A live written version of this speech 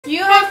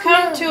You have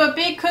come to a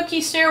big cookie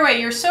stairway.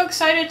 You're so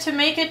excited to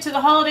make it to the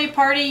holiday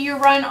party, you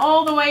run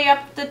all the way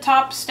up the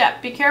top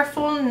step. Be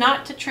careful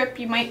not to trip,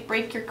 you might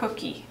break your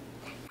cookie.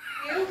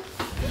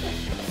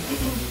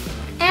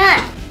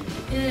 It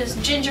is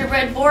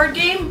Gingerbread board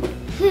game.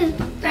 You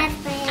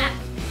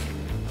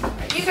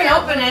can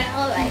open it.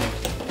 Alright.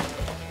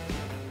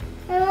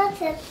 What's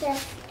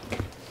this?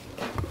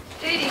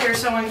 Daddy or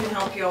someone can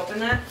help you open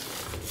that.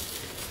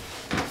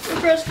 The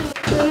first can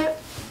open it.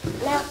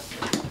 No.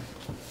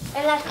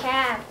 And a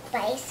crab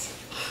place.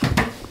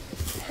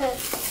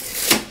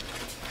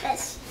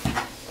 This.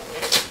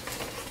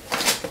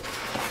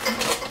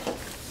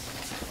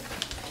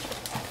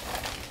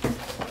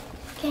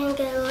 Can't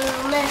get a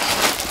little mess.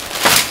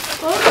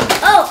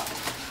 Oh!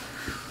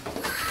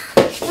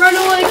 Run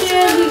away,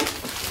 kid!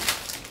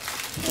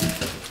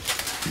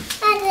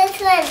 And this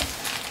one.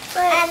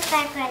 And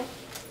that one.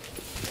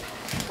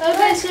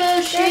 Okay, so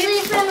There's she...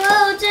 even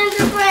little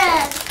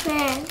gingerbread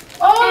man.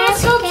 Oh,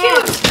 that's so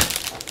cute!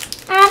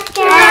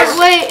 Alright,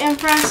 wait,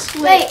 Empress,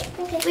 wait.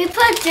 We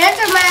put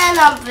Gingerman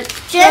on the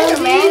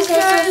Gingerman These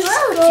guys,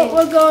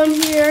 we're going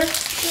here.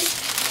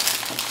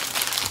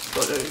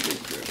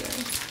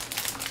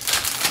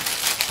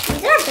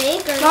 These are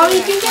bigger. Mom,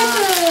 you can get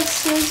the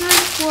scissors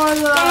for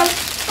the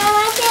icing.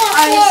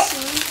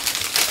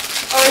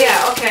 Oh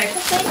yeah, okay.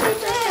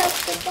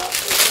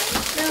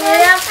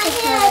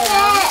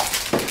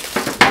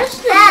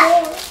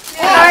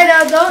 Alright,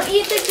 now don't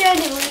eat the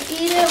candy. We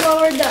eat it when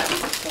we're done.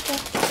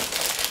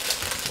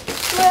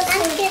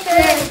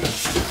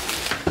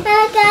 I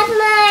got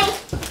mine.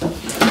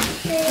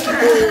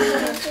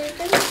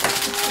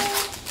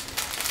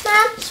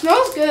 Mom,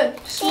 Smells good.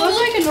 Smells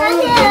like a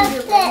normal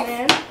gingerbread,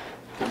 man.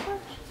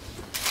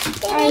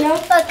 I know.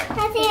 Look,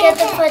 you get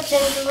to put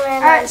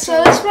gingerbread. Alright,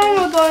 so this one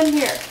will go in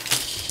here.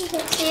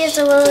 She is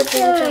a little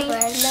gingerbread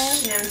now.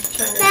 Yeah, I'm trying to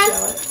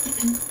show it.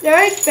 They're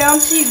like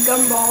bouncy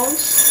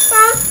gumballs.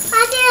 Mom, I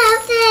can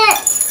help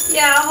it.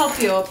 Yeah, I'll help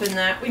you open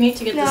that. We need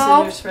to get the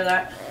No. scissors for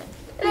that.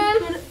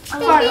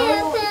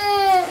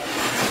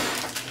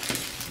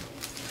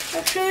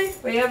 Actually,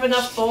 We have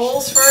enough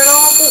bowls for it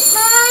all?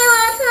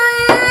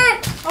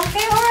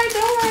 Okay, alright,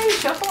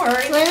 don't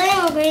worry. Red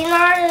and green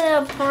are the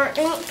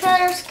important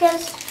colors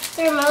because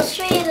they're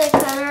mostly the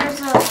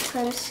colors of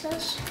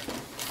princess.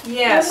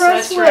 Yes, Well,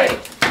 that's first right.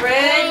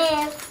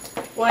 Red,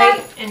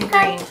 white, and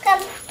green.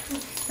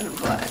 and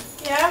black.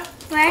 Yeah?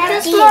 Red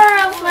is more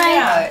of like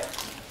Yeah.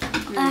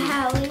 a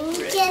Halloween.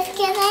 Just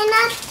because I'm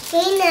not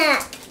saying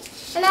that.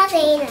 I'm not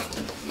saying that.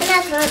 I'm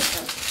not supposed to.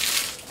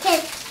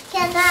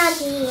 Because I'll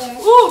be here.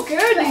 Ooh,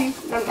 candy!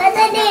 But I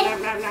did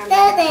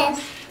this.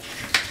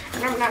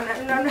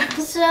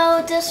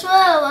 So this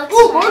one looks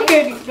Ooh, more like.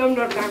 candy! So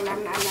what's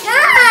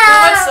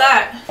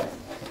that?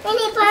 I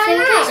think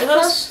it's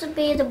supposed to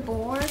be the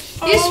board.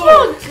 These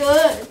smell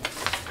good.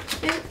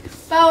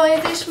 By the way,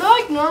 they smell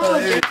like normal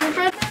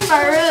gingerbread, but I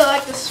really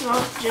like the smell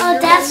of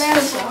gingerbread. that's man,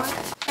 the so board.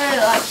 I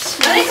really like the I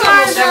smell. think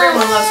almost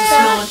everyone loves the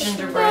smell of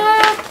gingerbread.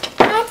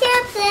 I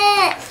got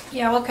this.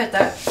 Yeah, we'll cut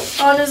that.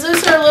 Oh, and is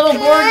this our little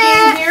board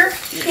game here?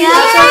 Yeah.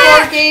 That's our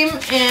board game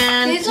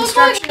and These look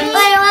like instructions.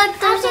 Wait, look,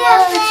 there's a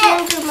little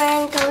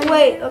gingerbread going.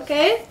 Wait,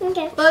 okay?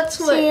 Okay. Let's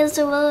See, wait. it's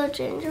a little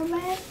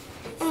gingerbread.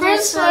 And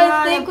First, there's I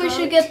one think on we a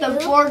should get the boat,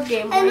 too. board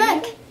game And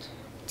ready. look,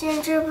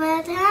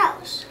 gingerbread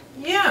house.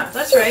 Yeah,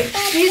 that's right.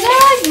 These are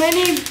like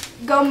mini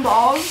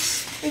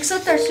gumballs,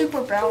 except they're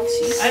super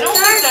bouncy. I don't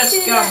think that's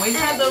gum. We've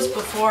had those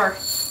before.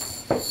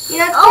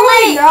 Yeah, it's Oh,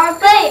 probably wait, not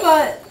good, wait.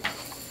 but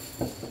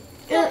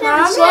it's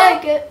Mommy?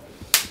 like it.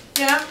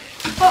 Yeah?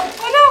 Oh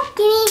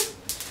Gimme.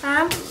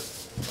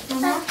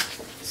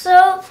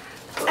 So,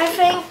 I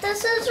think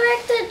this is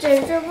like the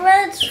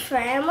gingerbread's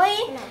family,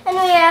 and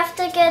we have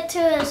to get to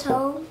his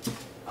home.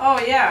 Oh,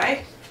 yeah.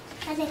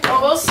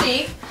 Well, we'll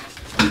see.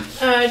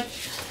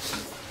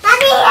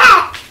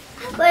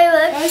 Wait,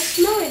 look. I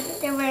smell it.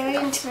 They're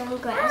wearing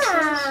sunglasses.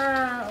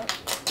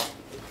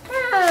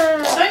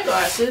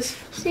 Sunglasses.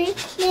 See?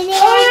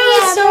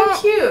 Oh, that's so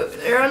cute.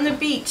 They're on the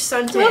beach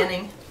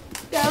suntanning.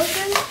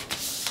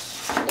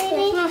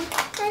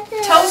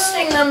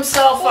 Toasting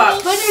themselves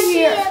up. Put it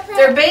here.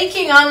 They're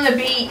baking on the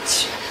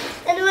beach.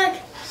 And look,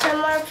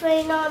 some are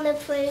playing on the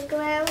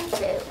playground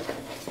too.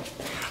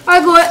 I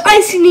go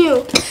icing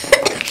you.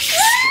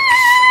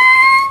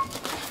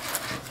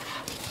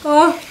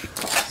 Oh,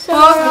 So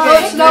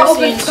Okay, it's not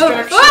here's the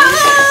open. instructions.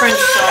 French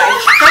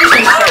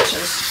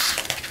instructions.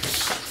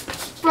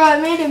 bro, I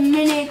made a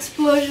mini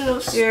explosion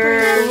of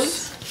Here's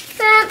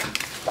sprinkles.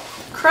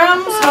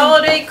 Crumb's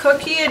Holiday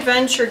Cookie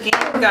Adventure Game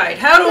Guide.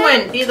 How to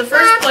win. Be the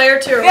first player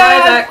to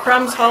arrive at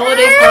Crumb's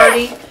holiday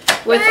party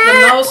with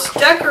the most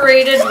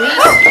decorated,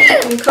 least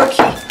eaten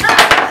cookie.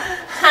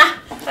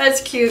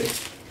 That's cute.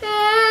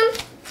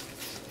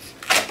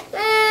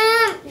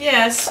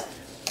 Yes.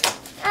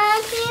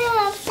 I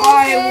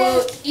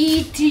will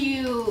eat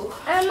you.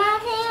 I'm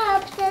not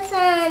up this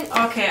one.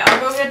 Okay, I'll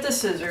go get the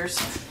scissors.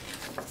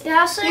 You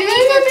also You need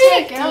gotta to make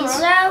take a these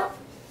camera. out.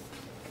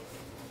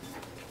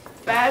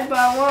 Bad, but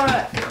I want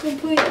to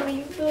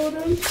completely build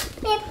them.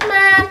 It's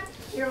Mom.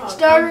 You're welcome.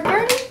 Start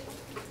recording?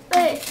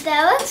 Wait,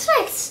 that looks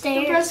like So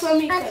stairs. press let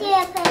me I finish.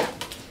 can't put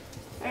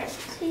Alright.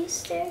 these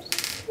stairs.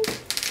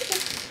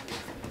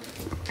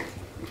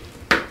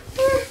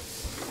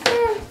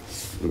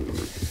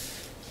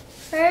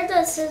 Where are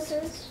the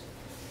scissors?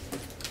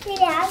 Did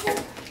I have them?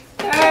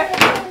 Did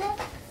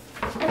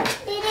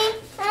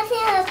I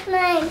think that's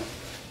mine.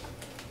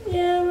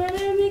 Yeah, I'm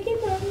gonna make it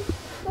mine.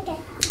 Okay.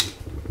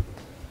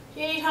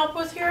 Do you need help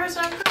with yours,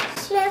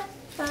 Uncles? No,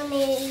 I'll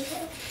need it.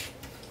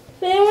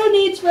 If anyone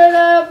needs bread, Did I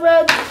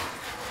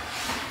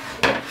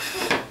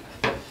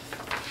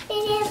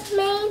have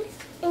mine?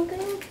 I'm going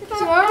to do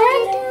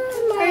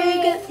or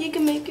you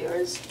can make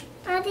yours.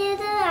 I'll do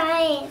the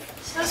line.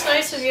 That's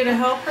nice of you to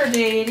help her,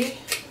 Daddy.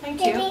 Thank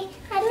you. Diddy,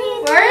 I'll do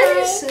the Why are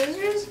line. these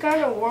scissors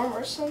kind of warm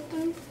or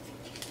something?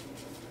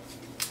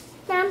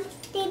 Mom,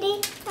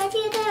 Diddy, I'll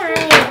do the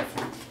line.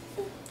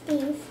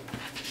 These.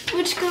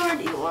 Which color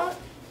do you want?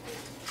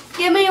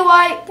 Give me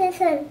white. This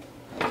one.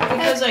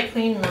 Because I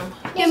cleaned them.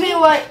 Give me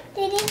white.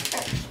 Diddy,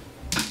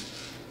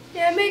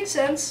 Yeah, it makes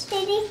sense.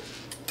 Diddy,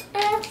 I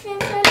have this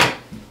one.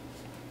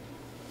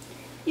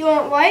 You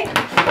want white?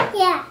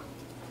 Yeah.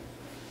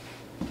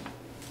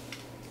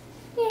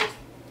 Yes.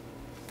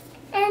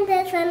 And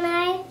this one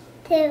I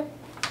too.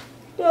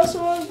 You also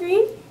want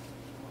green?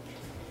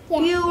 Yeah.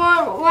 You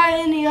want white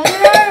in the other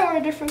eye or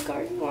a different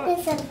color? You want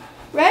This one.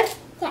 red?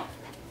 Yeah.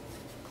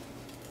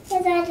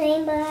 This one's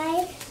rainbow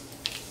eyes.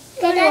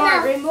 You Good want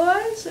enough. rainbow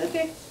eyes?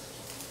 Okay.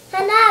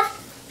 Enough.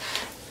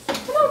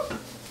 Come on.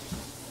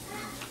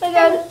 I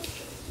got it.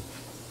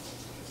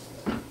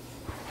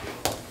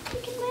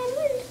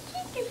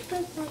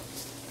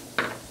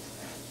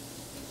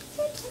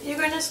 You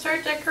going to start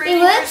He decorating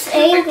looks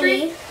your Christmas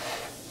tree? angry.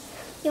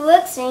 He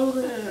looks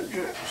angry.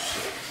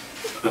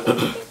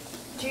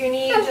 Do you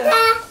need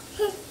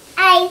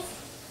Eyes.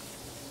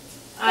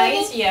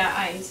 eyes? Yeah,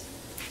 eyes.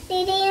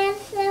 Did he have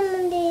some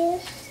of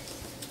these?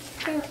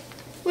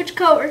 Which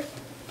color?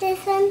 This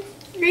one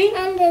Green?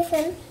 and this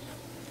one.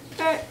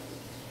 Alright.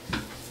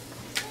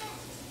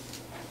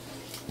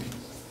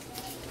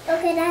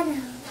 Okay, that's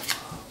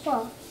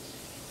ball.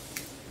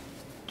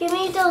 Give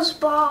me those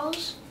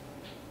balls.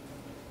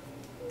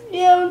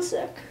 Yeah, one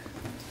sec.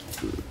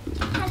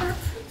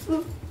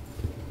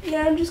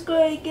 Yeah, I'm just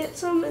going to get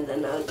some and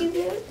then I'll give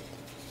you it.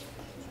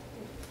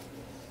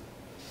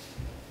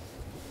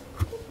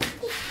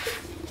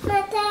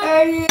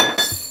 Daddy,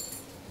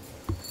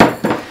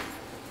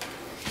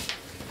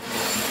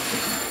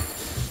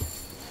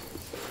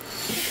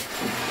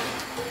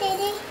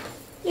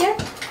 Yeah?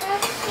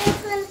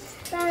 this one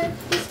around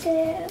the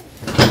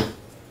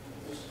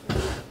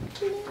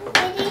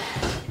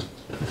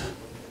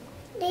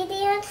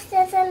Daddy, what's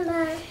this one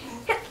bar?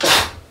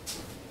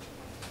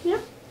 Yeah.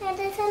 And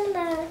this one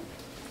bar.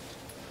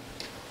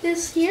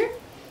 This here?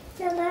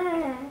 The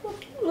bar.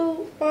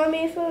 Oh, want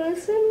me to fill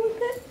this in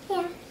with it?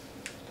 Yeah.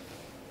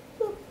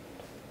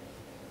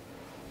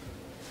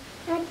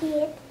 I'll eat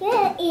it.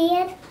 Yeah, eat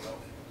it.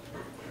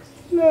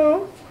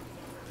 No.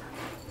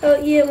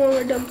 I'll eat it when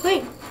we're done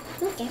playing.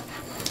 Okay.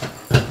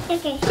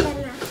 Okay,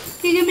 done now.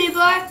 Can you give me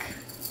black?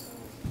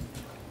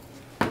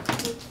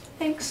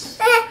 Thanks.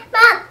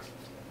 Mom!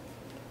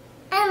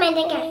 I made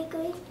the cake.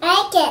 I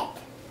like it.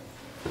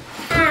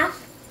 Ow.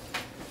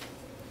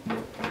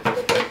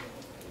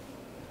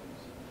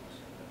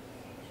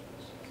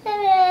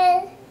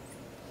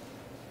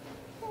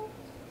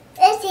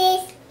 This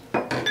is.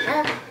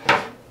 Oh,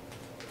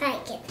 I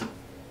like it.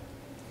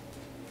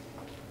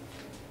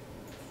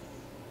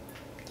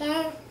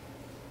 Yeah.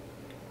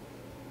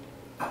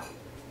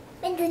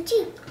 With the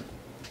Jeep.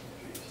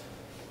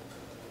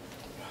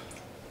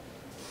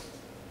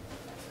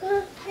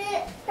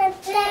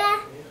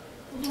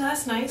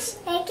 That's nice.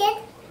 Like it?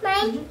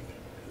 Mine?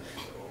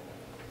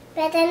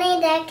 But I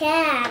need that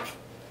cat.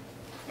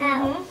 Oh.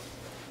 Mm-hmm.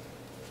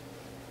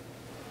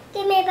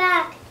 Give me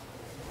back.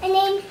 I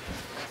need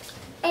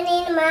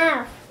a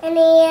mouth. I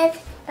need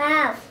his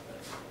mouth.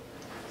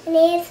 I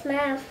need his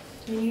mouth.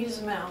 You need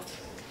his mouth.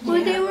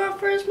 What do you want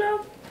for his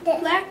mouth? The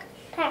Black?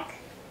 pack.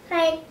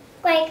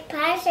 Like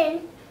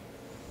passion.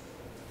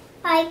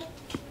 Like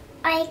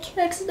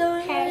That's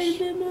not Hash. a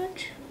bit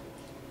much.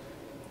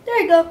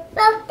 There you go.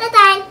 no, the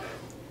time.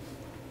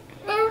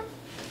 No.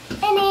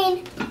 I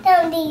need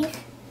these.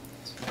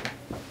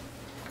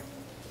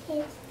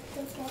 Yes,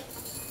 okay.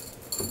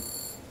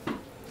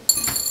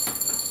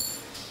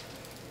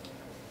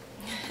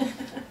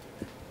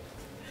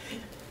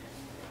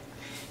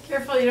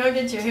 Careful you don't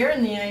get your hair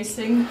in the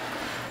icing.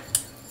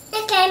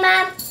 Okay,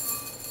 Mom.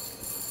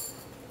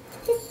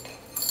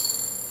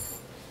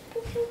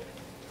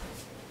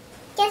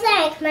 Guess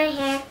I like my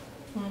hair.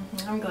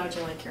 Mm-hmm. I'm glad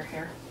you like your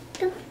hair.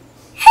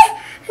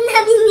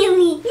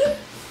 Yummy,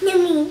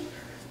 yummy.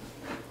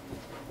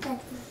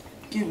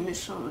 Give me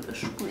some of the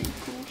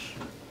sprinkles.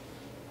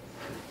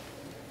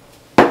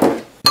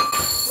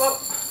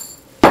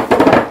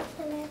 Whoa.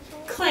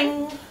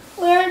 Cling.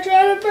 We're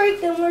trying to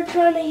break them, we're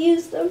trying to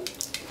use them.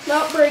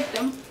 Not break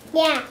them.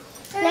 Yeah,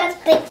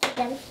 not break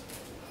them.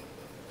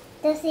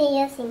 Just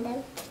using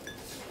them.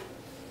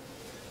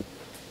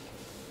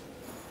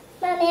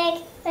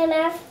 make my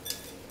mouth.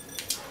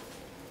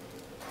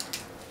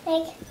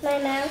 Make my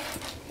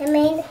mouth. I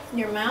made.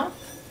 Your mouth?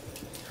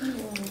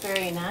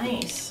 Very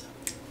nice.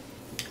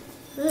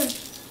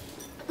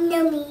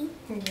 Yummy.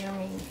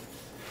 Yummy.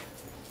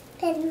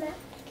 Good mouth.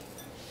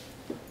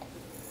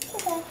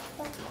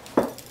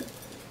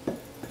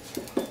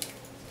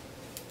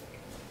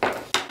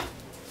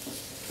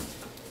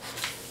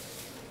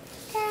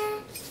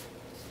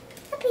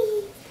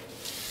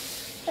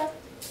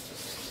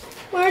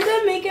 We're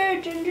gonna make our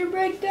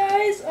gingerbread,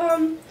 guys.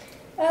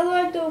 I'd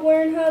like to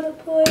learn how to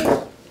play.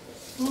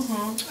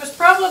 It's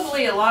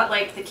probably a lot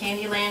like the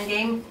Candyland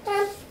game.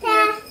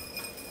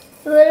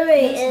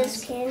 Literally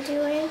is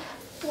Candyland.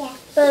 Yeah.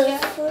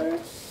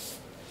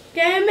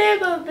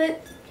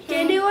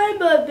 Candyland,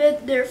 but a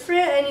bit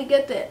different, and you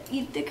get to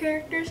eat the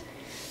characters.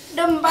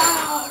 Them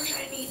balls,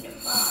 I need them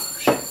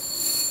balls.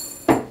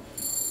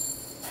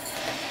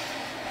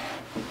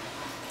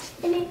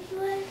 I need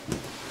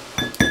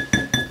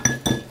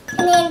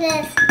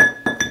this.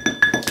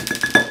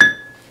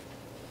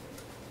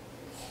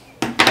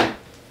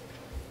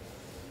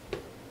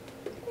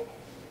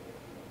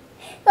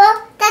 Well,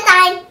 that's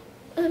fine.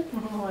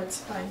 Oh, it's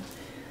fine.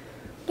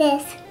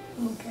 This.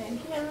 Okay,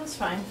 yeah, that's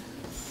fine.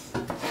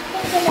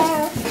 Take it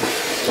out.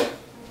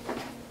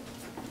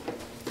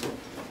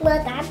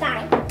 Well, that's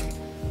fine.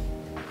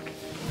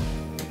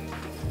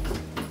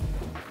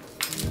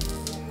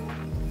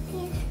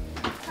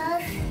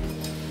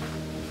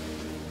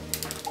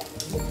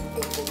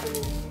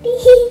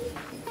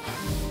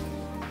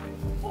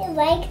 I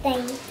like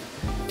things.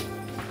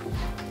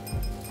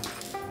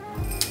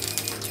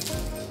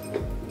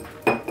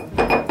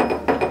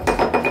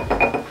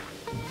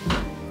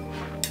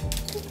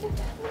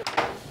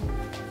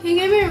 Can you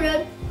give me a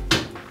red?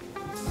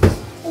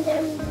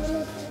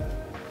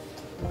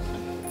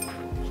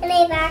 Can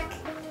I back?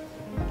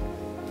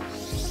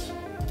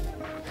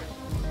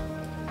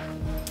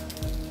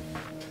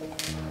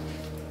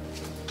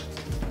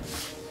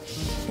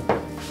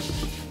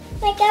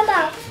 My gumbo.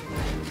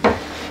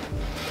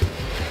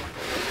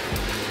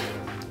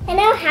 I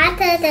know how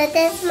to do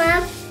this,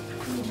 Mom.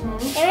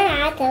 I know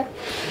how to.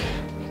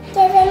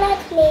 Because I'm not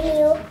maybe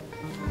you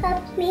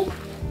help me.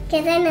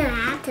 Because I know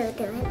how to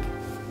do it.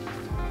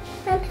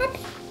 I'm happy.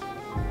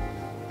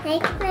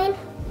 Like mine.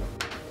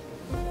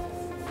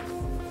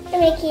 I'm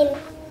making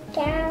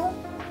cow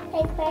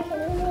like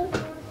personally.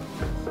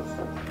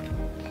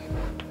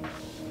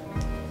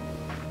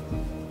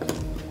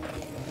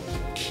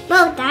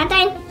 Whoa, that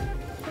time.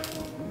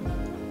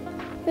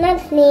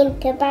 Not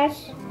need to brush.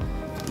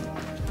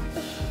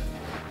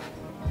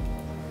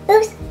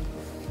 Oops.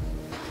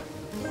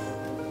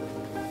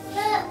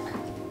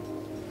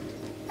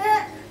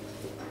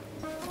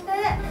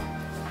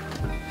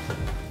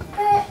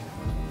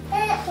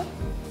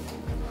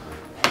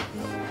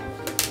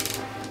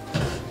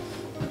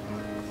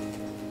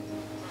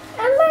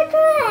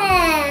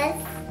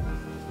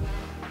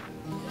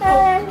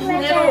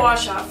 It'll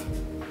wash off.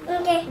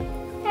 Okay.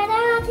 I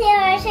don't want to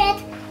wash it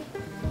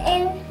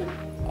in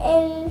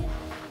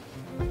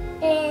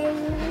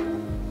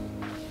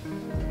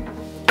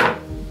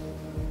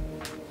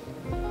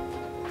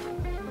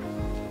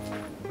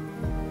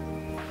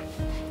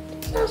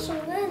Smells so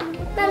good.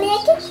 Mommy, I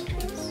can.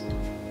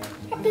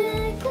 Happy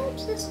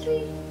Christmas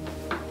tree.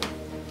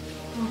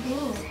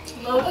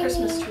 Little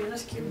Christmas tree,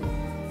 that's cute.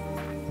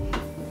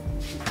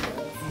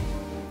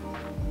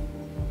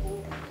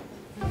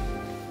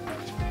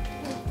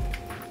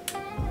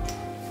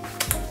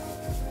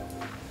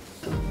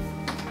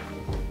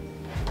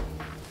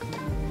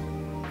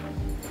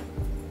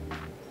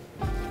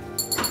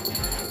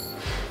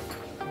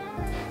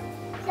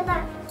 Come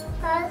on.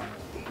 Pause.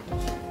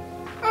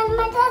 And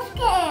my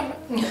dustpan.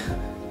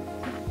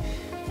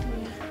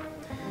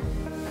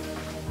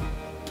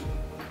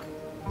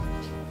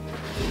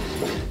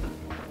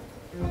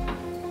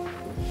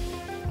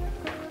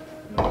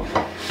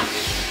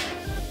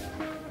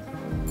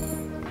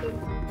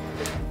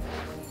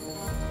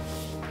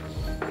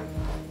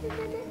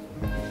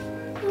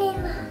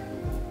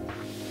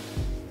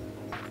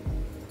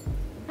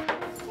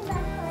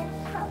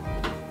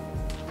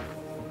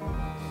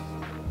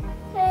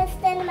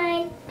 Then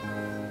mine.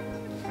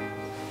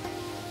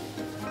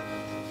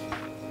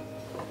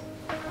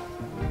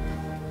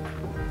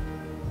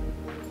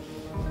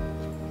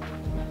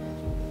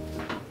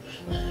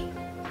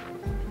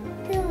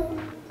 Two.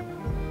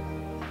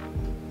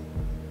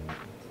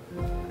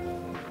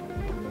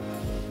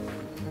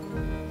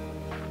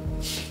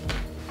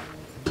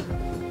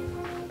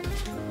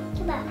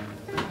 Coba.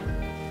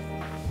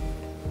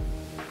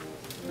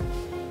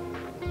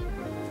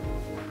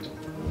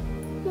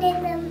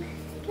 Dalam.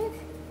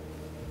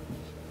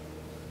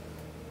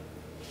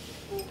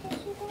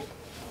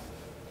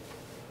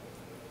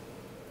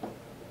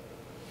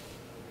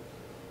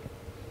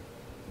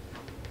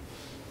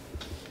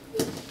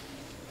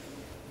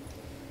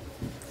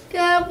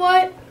 Got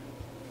what?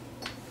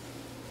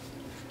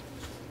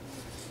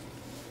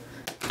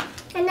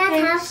 And that's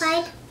half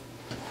fight.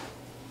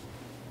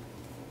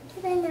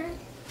 Did I not?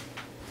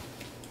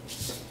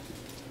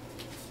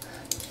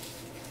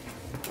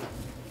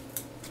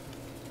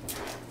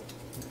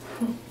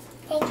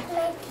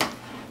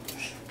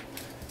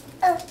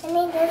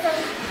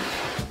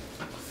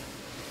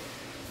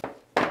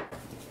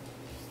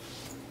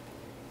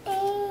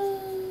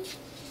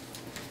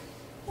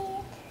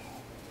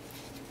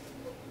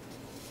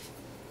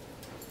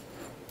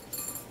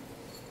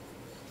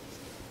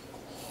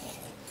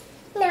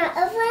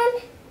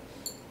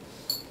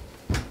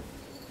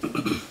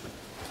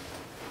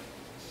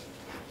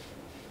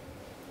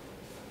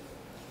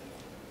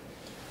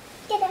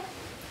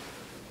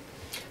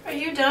 Are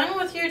you done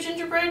with your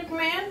gingerbread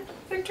man,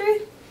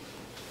 Victory?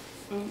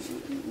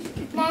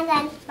 Not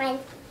done. Fine.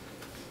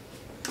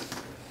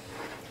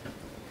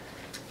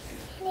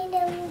 Can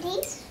I do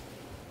these?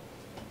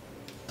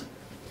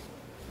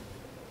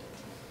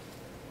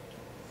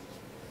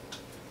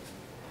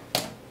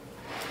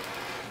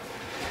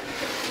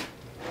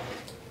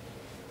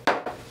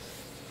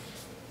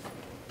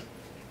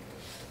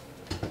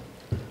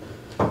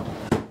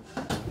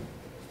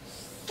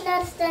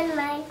 That's done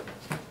mine.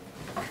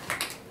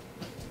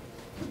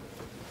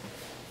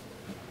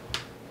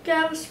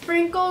 Got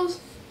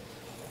sprinkles.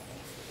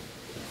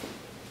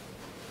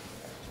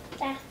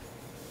 Yeah.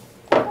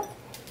 But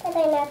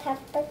I not have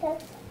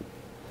because.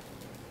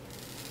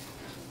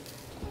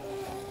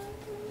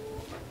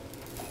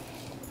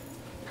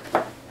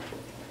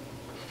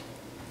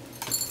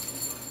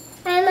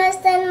 I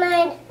almost done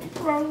mine.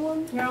 Wrong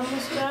one. You're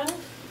almost done?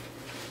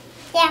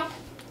 Yeah.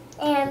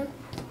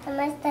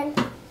 Almost done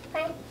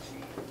mine.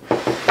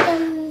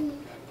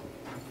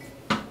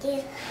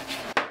 Yeah.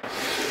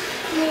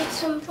 Need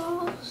some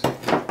balls.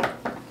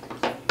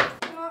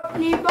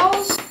 Need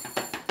balls?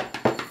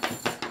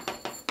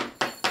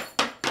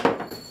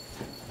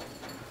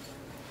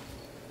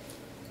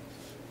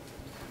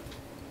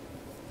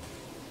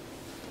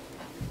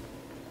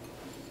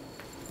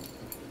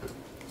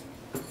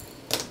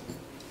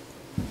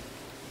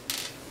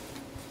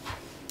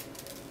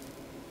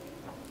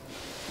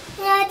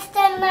 Now it's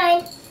done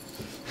mine.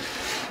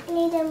 I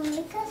need them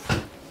because.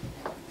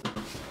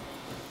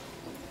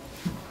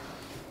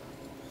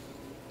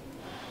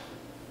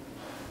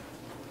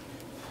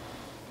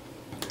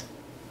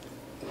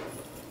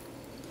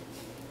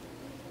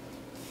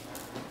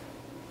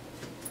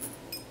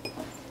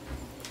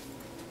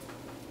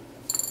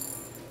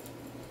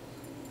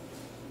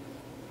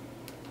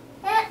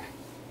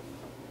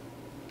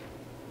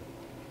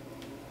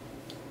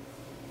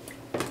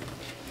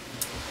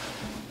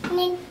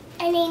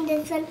 I need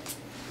this one.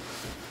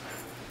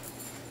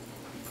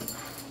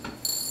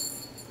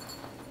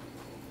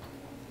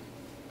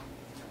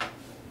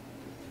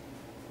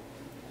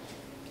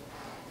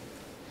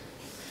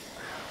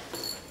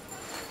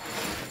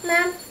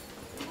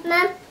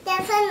 Mom,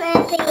 that's an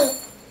empty.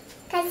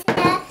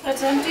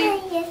 That's empty?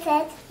 You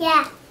said,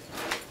 yeah.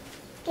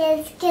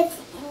 Because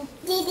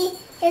Didi,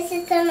 this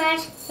is so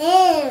much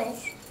things.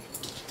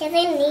 Because I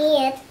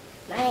need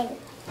mine.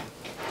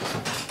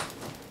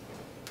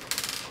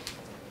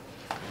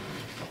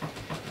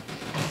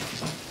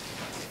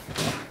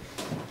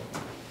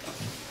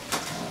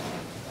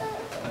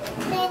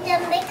 Need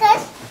them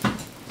because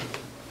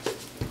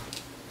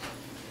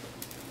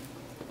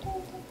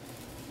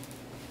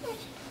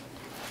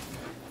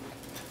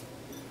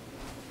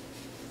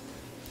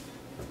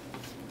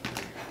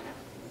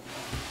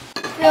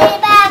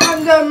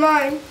I'm done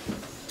mine.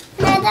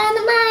 not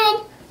on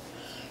mine.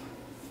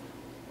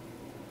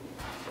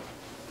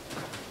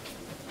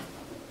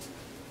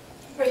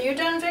 Are you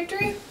done,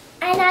 Victory?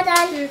 I'm not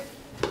done.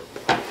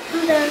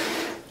 I'm done.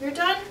 You're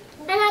done?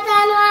 I'm not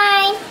done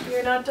mine.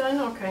 You're not done?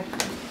 Okay.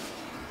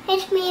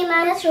 It's me,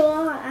 minus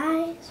your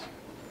eyes.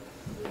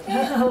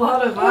 A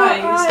lot of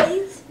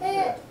eyes.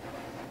 I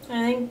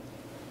think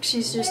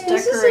she's just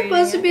decorating. This is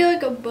supposed to it. be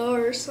like a bow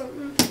or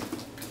something.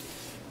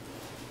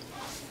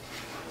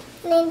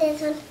 Need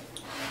this one.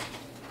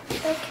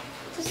 Look,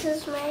 this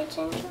is my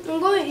ginger. I'm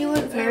going to eat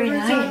whatever's Very on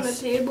the nice.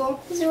 table.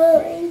 This is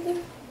really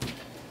good.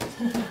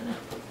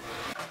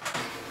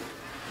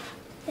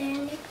 There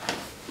you go.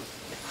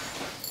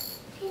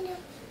 You know,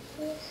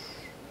 this.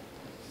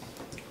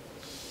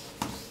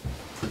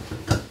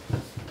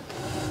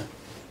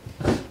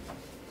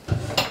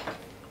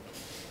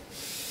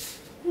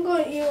 I'm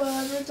going to eat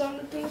whatever's on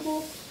the table.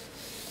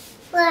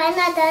 Well, I'm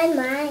not done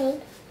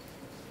mine.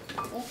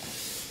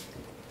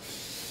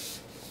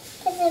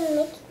 Because I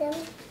mix them.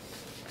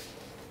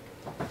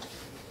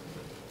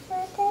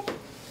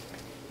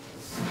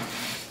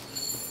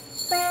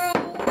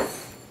 Nice.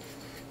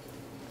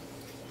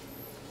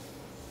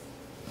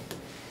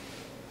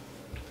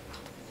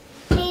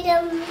 Need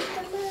them.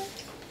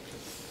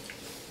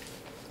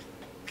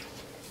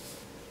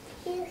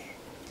 Yes.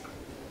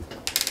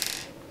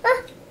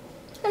 Ah,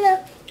 hello.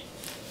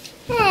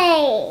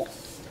 Hey.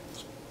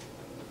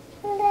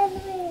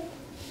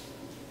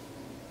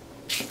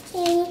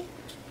 Hey.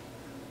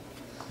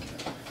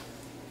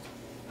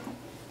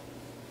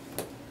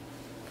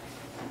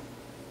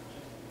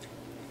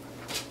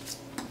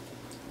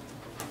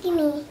 Give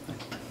me.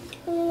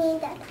 Give me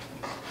that.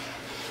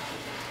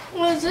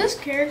 What is this,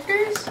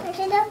 characters? I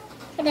should have.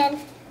 And then.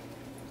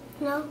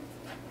 No.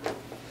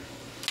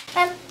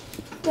 Then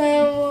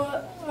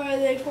what are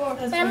they for?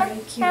 That's Mama, very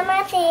cute.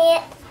 Mama, see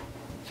it.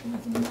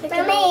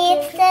 Mama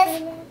eats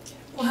this.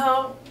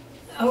 Well,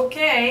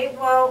 okay.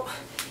 Well,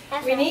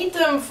 we need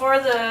them for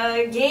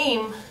the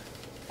game.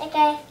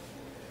 Okay.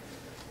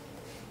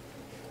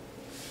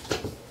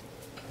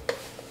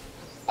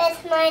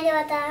 That's mine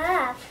or the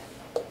half.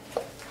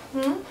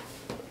 Hmm?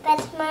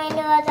 That's mine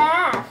or the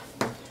half.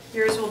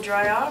 Yours will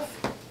dry off.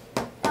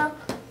 No,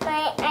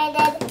 I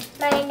did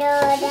mine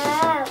or the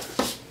half.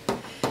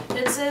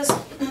 It says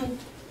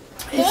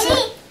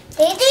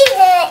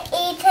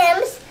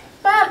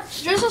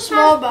a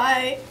small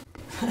bite.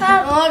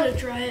 I want to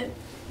try it.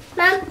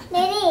 Mom,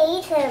 Daddy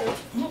eat him.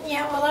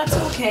 Yeah, well, that's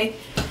okay.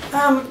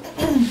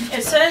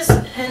 It says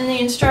in the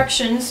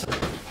instructions,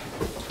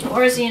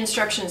 where's the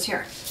instructions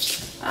here?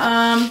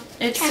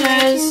 It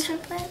says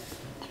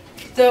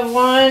the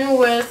one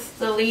with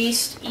the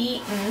least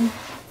eaten,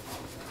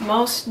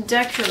 most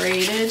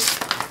decorated.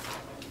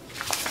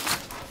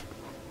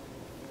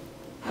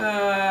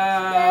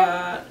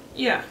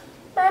 Yeah.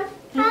 Mom,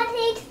 how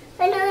did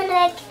I don't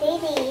like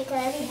Daddy eat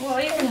him?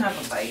 Well, you can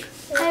have a bite.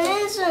 And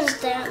this one's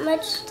that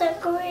much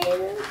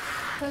decorated.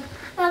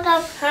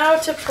 How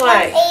to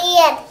play.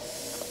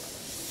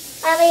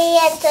 I'll be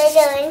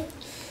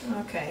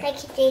Okay. like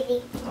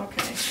Daddy.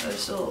 Okay.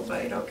 Just a little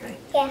bite. Okay.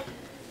 Yeah.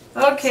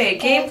 Okay.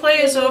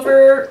 Gameplay is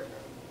over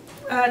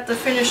at the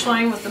finish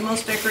line with the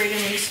most decorated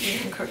and least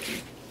eaten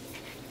cookie.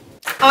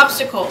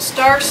 Obstacle.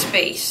 Star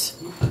space.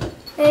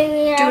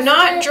 Do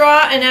not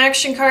draw an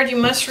action card. You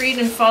must read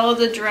and follow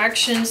the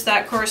directions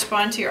that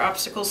correspond to your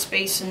obstacle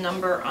space and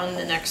number on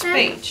the next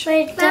page.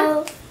 Wait,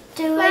 do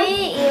we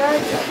eat your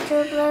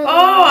gingerbread?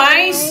 Oh,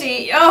 I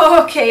see.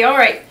 Oh, okay. All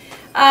right.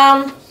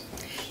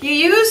 You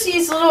use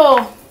these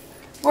little.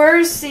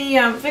 Where's the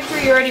Victor?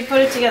 You already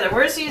put it together.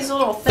 Where's these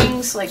little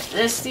things like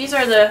this? These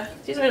are the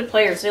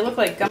players. They look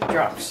like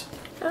gumdrops.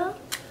 Oh.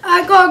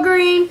 I got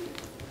green.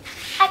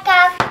 I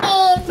got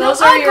green.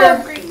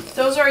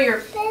 Those are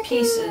your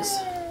pieces.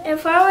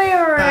 If I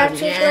were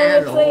actually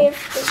going to play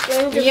with the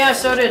gingerbread. Yeah,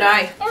 so did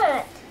I.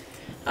 Yeah.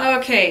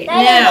 Okay,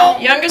 now,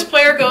 youngest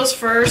player goes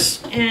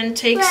first and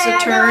takes the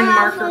turn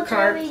marker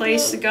card.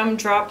 Place the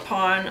gumdrop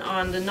pawn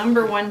on the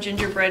number 1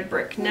 gingerbread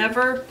brick.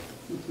 Near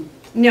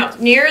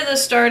the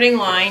starting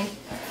line.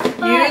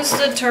 Use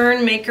the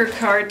turn maker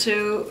card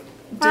to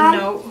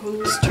denote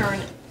whose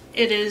turn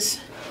it is.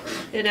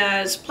 It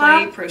as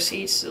play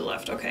proceeds to the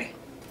left. Okay.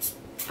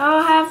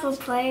 I'll have a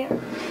player.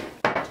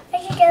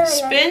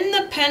 Spin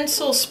the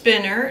pencil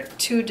spinner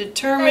to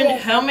determine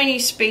how many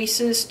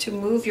spaces to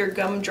move your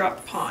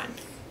gumdrop pawn.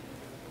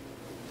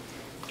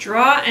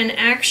 Draw an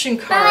action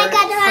card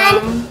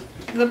from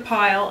the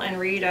pile and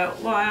read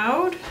out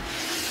loud.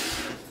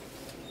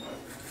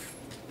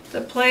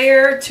 The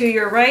player to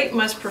your right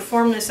must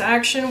perform this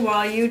action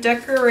while you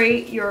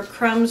decorate your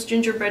crumbs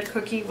gingerbread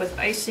cookie with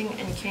icing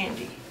and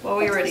candy. Well,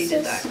 we already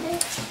did that.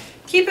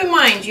 Keep in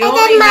mind, you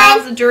only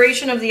have the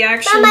duration of the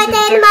action to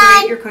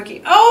decorate your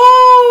cookie.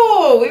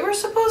 Oh, we were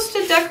supposed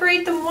to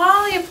decorate them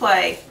while you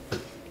play.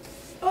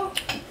 Oh,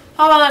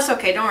 well, that's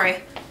okay. Don't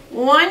worry.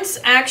 Once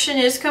action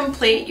is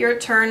complete, your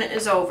turn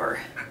is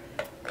over.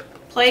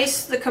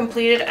 Place the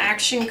completed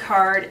action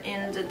card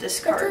in the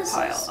discard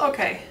pile.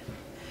 Okay.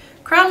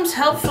 Crumb's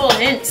helpful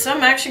hint.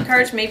 Some action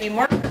cards may be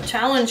more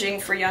challenging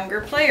for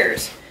younger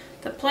players.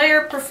 The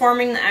player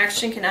performing the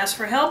action can ask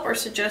for help or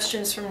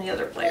suggestions from the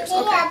other players.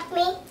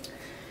 Okay.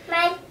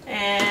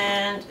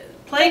 And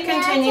play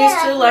continues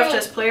to the left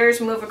as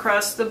players move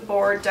across the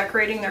board,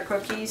 decorating their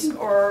cookies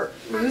or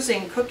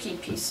losing cookie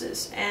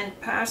pieces, and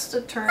pass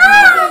the turn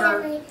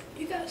marker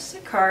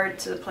card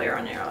to the player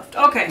on your left.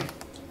 Okay.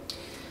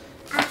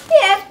 What's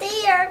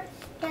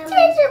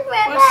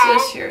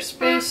this here?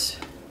 Space.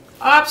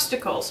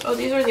 Obstacles. Oh,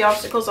 these are the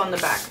obstacles on the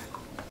back.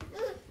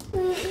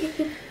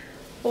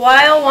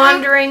 While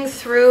wandering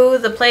through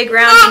the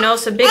playground, you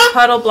notice a big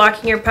puddle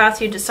blocking your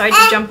path. You decide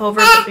to jump over,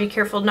 but be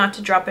careful not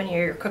to drop any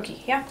of your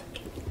cookie. Yeah?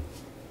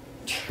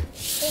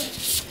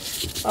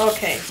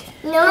 Okay.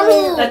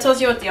 No. That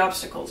tells you what the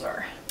obstacles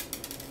are.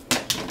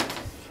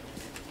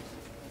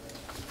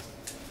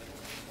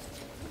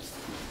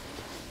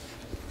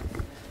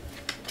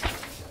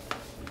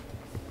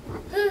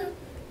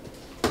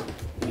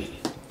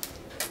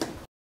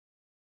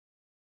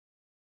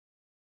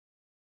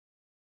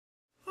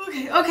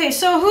 Okay,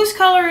 so whose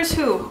color is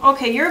who?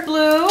 Okay, you're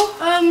blue.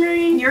 I'm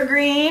green. You're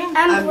green.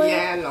 I'm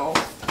yellow.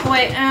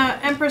 Wait,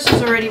 Empress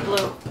is already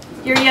blue.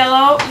 You're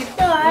yellow.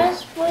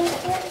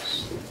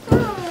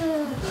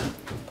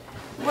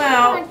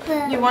 Well,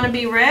 you want to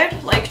be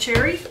red, like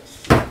cherry?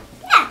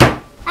 Yeah,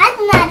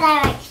 I'm not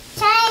like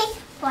cherry,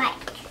 like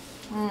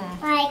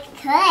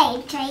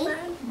cherry.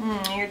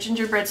 Your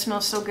gingerbread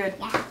smells so good.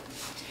 Yeah.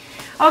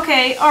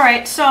 Okay,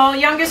 alright, so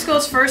youngest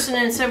goes first and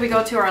then instead we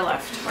go to our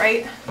left,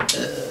 right?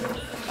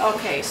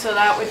 Okay, so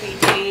that would be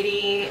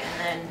Katie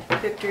and then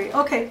Victory.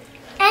 Okay.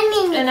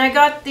 And I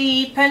got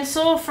the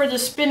pencil for the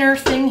spinner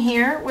thing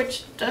here,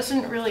 which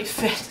doesn't really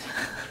fit.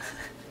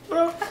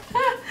 Oh,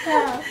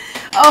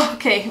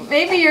 okay.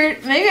 Maybe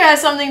it has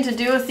something to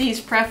do with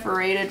these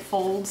perforated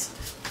folds.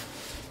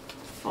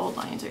 Fold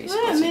lines. Are you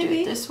supposed to do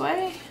it this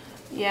way?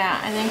 Yeah,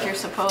 I think you're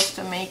supposed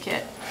to make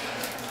it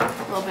a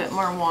little bit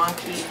more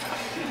wonky.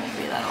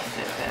 Maybe that'll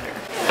fit better.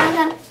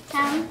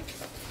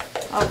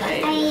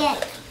 Okay.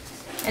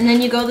 And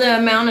then you go the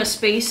amount of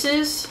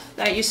spaces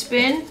that you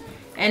spin.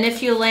 And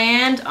if you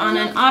land on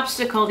an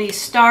obstacle, these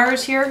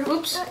stars here,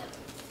 oops,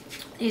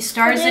 these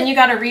stars, then you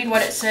got to read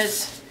what it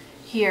says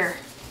here.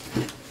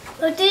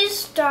 But these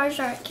stars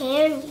are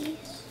candies.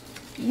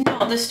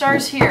 No, the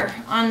stars here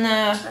on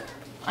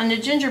the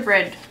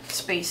gingerbread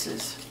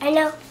spaces. I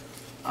know.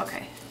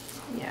 Okay.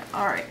 Yeah,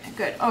 all right,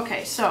 good.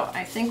 Okay, so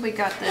I think we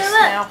got this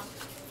now.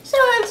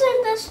 Someone's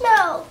in the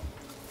snow.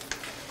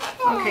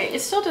 Okay,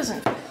 it still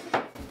doesn't fit.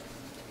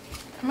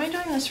 Am I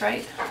doing this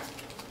right?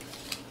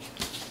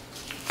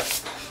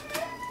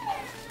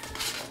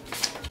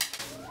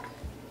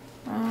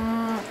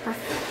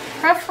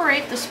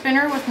 Perforate the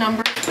spinner with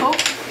numbers, poke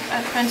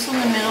a pencil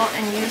in the middle,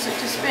 and use it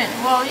to spin.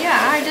 Well, yeah,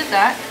 I did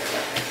that.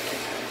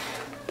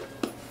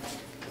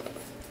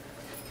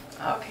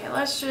 Okay,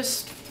 let's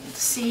just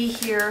see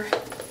here.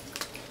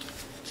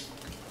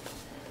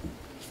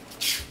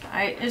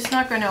 It's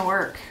not going to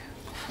work.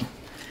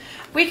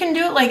 We can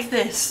do it like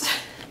this.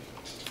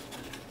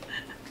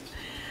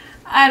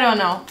 I don't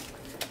know.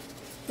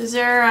 Is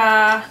there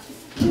a...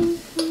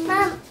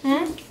 Mom.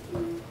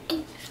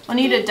 We'll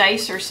need a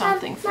dice or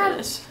something for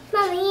this.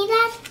 Mom, you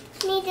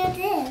need to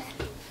do this.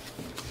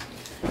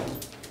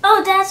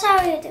 Oh, that's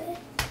how you do it.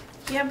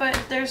 Yeah, but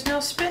there's no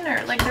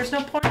spinner. Like, there's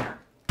no pointer.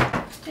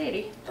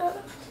 Daddy.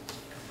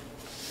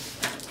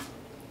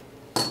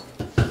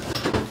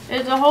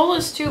 The hole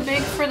is too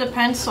big for the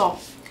pencil.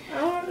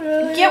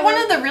 Get one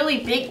of the really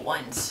big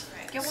ones.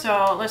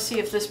 So let's see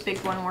if this big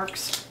one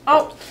works.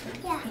 Oh,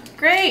 Yeah.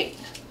 great.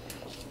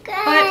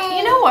 But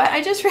you know what?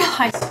 I just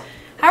realized.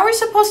 How are we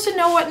supposed to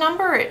know what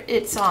number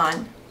it's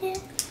on? Yeah.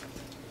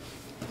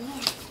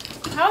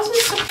 How is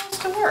this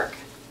supposed to work?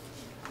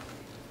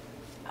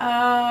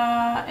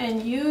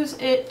 And use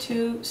it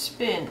to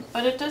spin.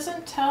 But it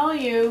doesn't tell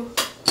you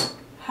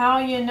how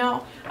you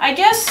know. I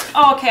guess,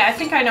 oh, okay, I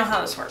think I know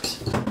how this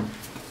works.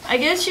 I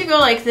guess you go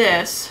like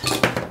this.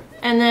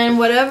 And then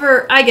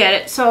whatever, I get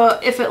it. So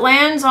if it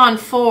lands on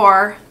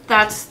 4,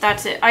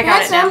 that's it. I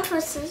got it now.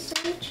 Empress's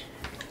age.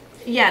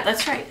 Yeah,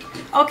 that's right.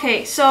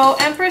 Okay, so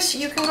Empress,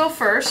 you can go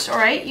first, all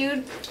right?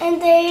 You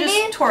And they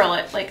just twirl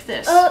it like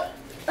this.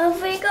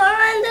 If we go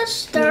on the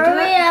star, do we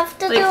that? have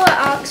to Like- do an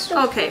oxygen.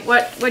 Okay,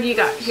 what do you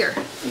got here?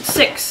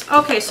 6.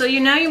 Okay, so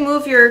now you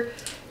move your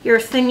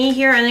thingy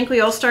here. I think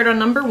we all start on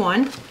number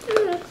 1.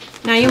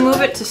 Now you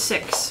move it to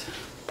 6.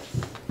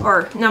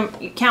 Or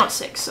you count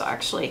 6, so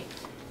actually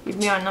you'd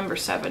be on number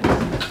 7.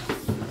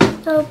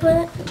 So put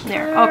it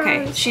There.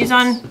 Okay, she's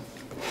on.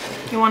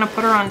 You want to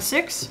put her on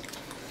 6?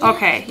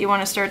 Okay, you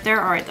want to start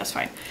there? All right, that's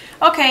fine.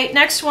 Okay,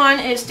 next one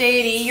is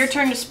Deity. Your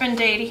turn to spin,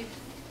 Deity.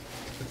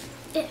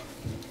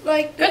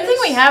 Like Good thing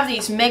we have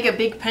these mega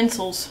big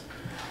pencils.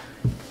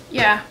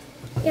 Yeah.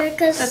 Yeah,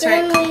 because That's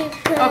then right. we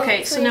put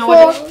Okay, so now 4.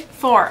 what?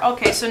 4.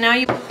 Okay, so now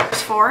you put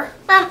 4.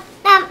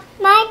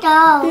 My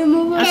dog.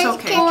 That's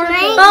okay.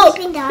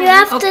 You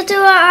have to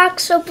do an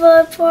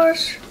oxygen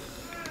first.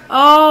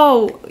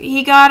 Oh,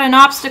 he got an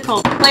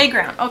obstacle.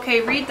 Playground.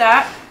 Okay, read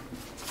that.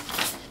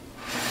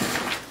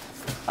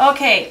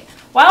 Okay.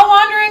 While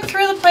wandering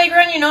through the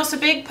playground, you notice a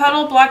big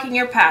puddle blocking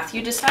your path.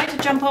 You decide to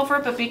jump over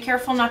it, but be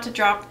careful not to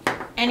drop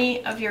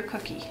any of your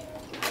cookie.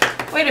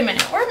 Wait a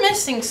minute. We're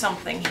missing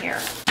something here.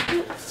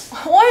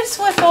 What's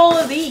with all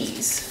of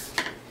these?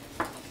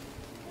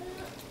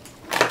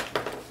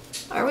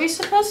 Are we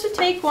supposed to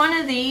take one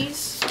of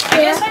these? I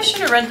guess I should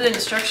have read the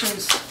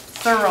instructions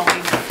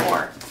thoroughly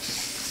before.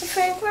 I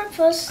think we're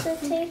supposed to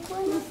take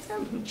one of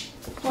them.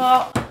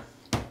 Well,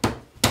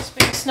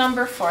 space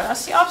number 4.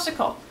 That's the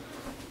obstacle.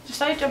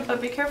 Decide to jump,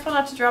 but be careful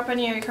not to drop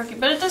any of your cookie.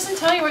 But it doesn't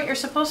tell you what you're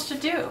supposed to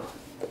do.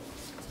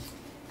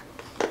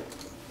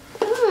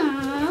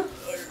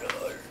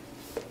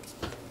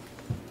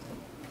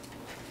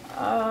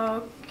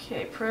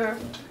 Okay,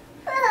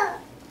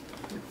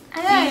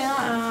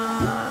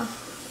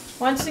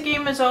 once the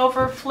game is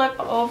over, flip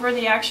over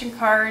the action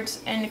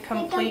cards and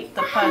complete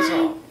the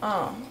puzzle.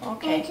 Oh,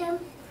 okay.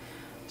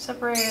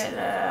 Separate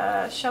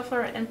it, shuffle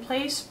it in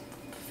place,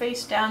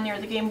 face down near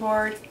the game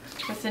board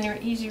within your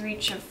easy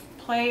reach of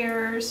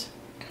players.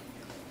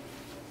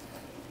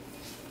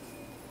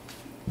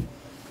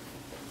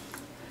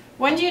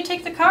 When do you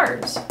take the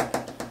cards?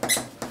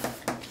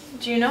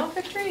 Do you know,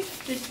 Victory?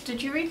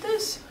 Did you read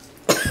this?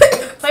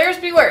 Players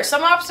beware.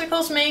 Some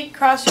obstacles may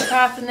cross your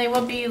path and they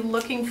will be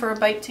looking for a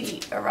bite to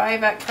eat.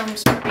 Arrive at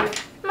crumbs.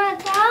 My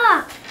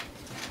dog.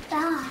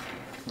 Dog.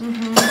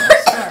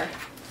 Sorry.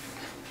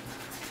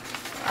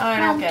 I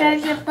don't get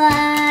it.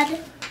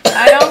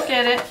 I don't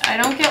get it. I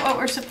don't get what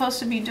we're supposed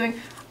to be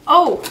doing.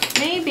 Oh,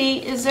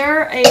 maybe, is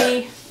there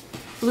a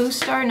blue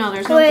star? No,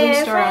 there's no blue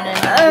star on any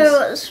of I these.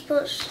 was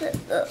supposed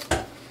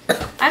to.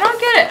 I don't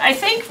get it. I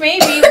think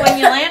maybe when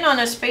you land on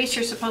a space,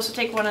 you're supposed to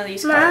take one of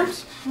these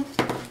cards.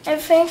 I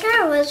think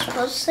I was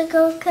supposed to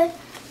go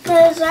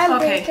because I'm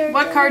bigger. Okay,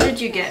 what card did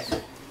you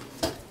get?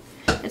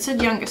 It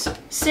said youngest.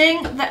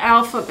 Sing the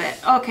alphabet.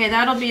 Okay,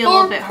 that'll be a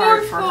little bit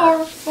hard for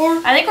her.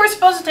 I think we're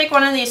supposed to take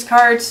one of these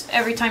cards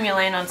every time you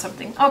land on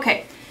something.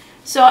 Okay,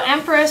 so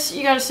Empress,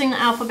 you got to sing the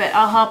alphabet.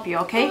 I'll help you,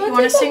 okay? You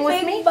want to sing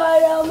with me?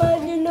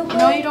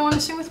 No, you don't want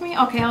to sing with me?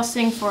 Okay, I'll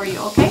sing for you,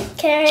 okay?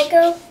 Can I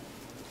go?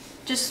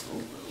 Just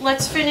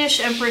let's finish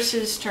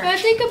Empress's turn. Can I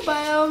take a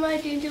bite out of my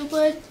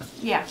gingerbread?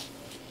 Yeah.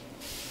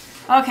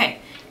 Okay.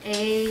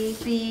 A,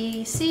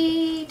 B,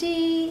 C, D,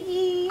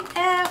 E,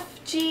 F,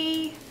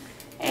 G,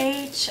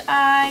 H,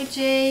 I,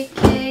 J,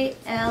 K,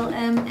 L,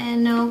 M,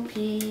 N, O,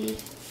 P,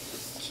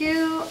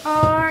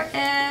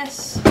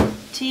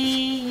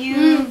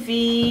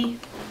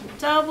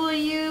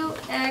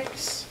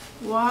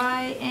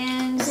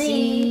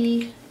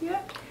 RSTUVWXYZ.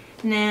 Yep.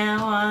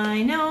 Now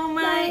I know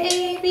my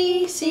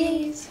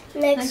ABCs.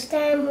 Next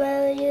time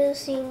will you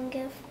sing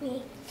of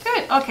me?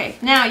 Good. Okay.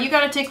 Now you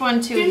got to take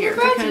one too here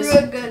Gingerbread's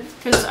real good.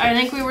 because I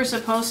think we were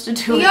supposed to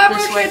do We it got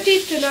this brush way. our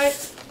teeth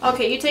tonight.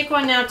 Okay, you take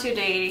one now too,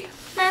 Daddy.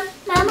 Mama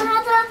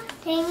has a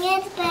thing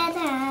it's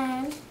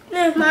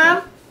better.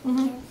 Mom?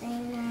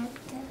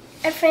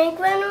 I think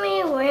when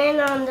we win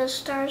on the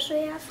stars,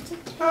 we have to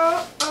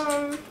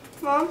do.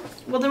 Mom?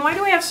 Well, then why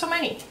do we have so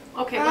many?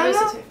 Okay, what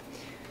is it?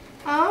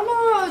 I don't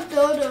know how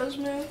dodos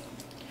move.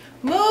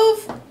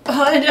 Move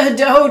a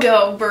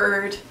dodo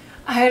bird.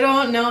 I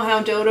don't know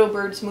how dodo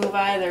birds move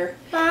either.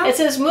 Mom? It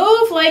says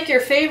move like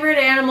your favorite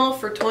animal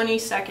for 20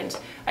 seconds.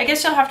 I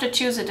guess you'll have to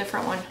choose a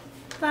different one.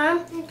 Mom,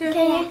 Okay.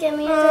 can you give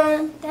me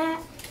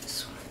that?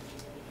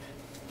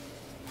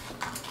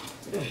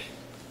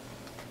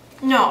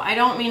 No, I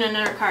don't mean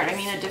another card. I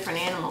mean a different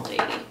animal,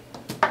 Daddy.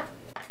 I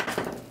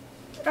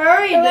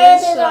already I did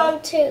read it so.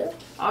 on two.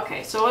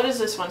 Okay, so what does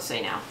this one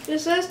say now? It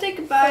says take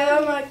a bite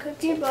of my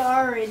cookie, but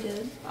I already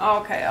did.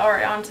 Okay, all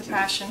right, on to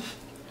passion.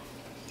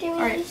 Give me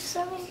Alright.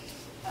 something.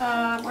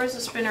 Where's the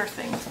spinner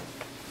thing?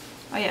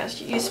 Oh yes,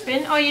 you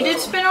spin. Oh, you did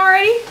spin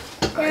already?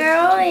 They're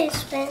always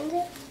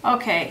spending.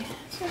 Okay.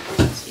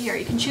 Here,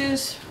 you can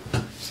choose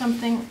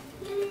something.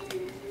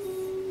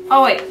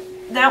 Oh wait,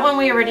 that one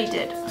we already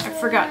did. I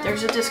forgot.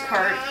 There's a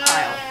discard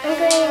pile. I'm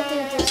going to do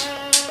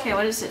this. Okay,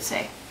 what does it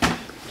say?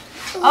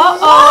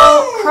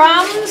 Uh-oh,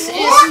 Crumbs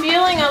is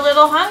feeling a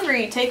little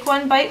hungry. Take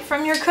one bite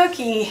from your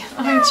cookie.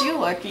 Aren't you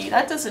lucky?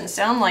 That doesn't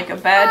sound like a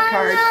bad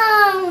card.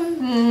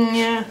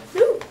 Yeah.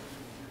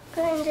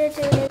 I'm going to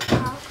do this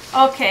now.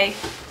 Okay,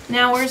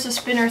 now where's the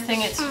spinner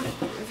thing? It's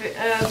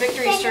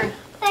Victory's turn.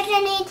 I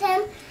can eat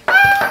him.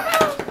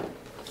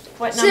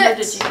 What number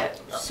did 6. you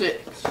get?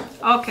 6.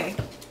 Okay.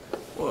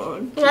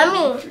 1, 2,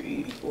 Yummy.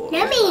 3, 4,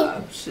 Yummy.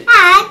 5, 6.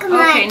 Hi, come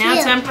on. Okay, now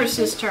it's here.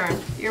 Empress's turn.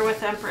 You're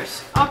with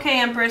Empress.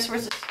 Okay, Empress,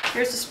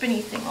 here's the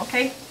spinny thing,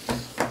 okay?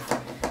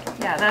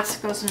 Yeah, that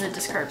goes in the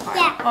discard pile.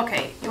 Yeah.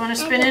 Okay, you want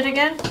to spin it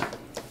again?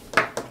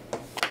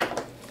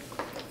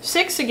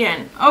 6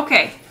 again.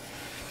 Okay.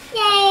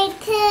 Yay,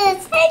 two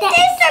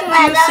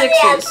Two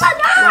sixes.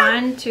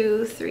 1,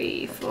 2,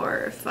 3,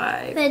 4,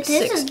 5, But this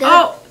 6. is good.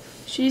 Oh,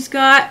 she's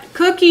got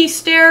Cookie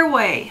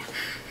Stairway.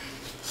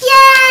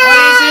 Yay!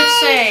 What does it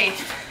say?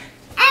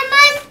 I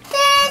must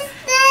this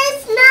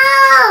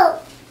snow.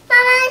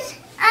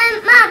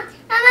 Mom,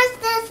 I must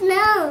this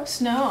snow.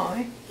 Snow.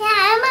 Yeah, I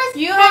must.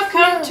 You have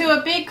come to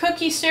a big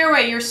cookie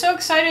stairway. You're so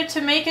excited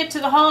to make it to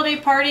the holiday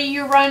party,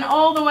 you run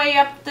all the way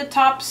up the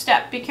top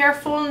step. Be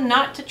careful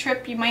not to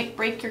trip. You might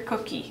break your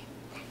cookie.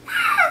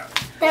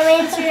 That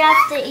means you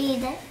have to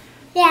eat it.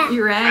 Yeah.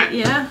 You're right,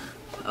 yeah?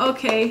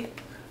 Okay.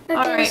 Okay,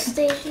 All right.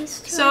 Stacy's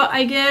turn. So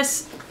I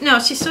guess, no,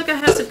 she still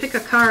has to pick a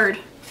card.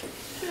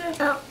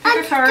 Oh,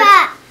 Pick a card.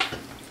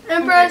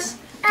 Empress,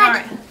 All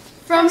right.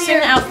 from Sing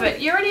the here. alphabet.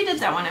 You already did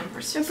that one,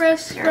 Empress.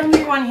 Empress, Here, from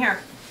pick here. one here.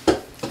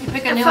 You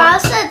pick a If new I one.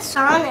 said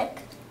Sonic.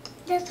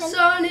 This one.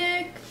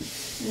 Sonic.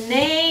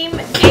 Name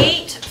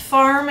 8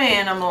 farm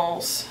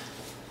animals.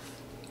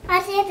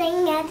 What's your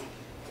thing yet?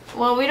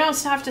 Well, we don't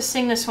have to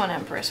sing this one,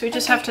 Empress. We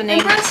just have to name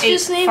Empress 8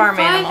 just named farm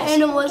 5 animals.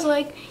 animals.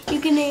 Like you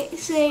can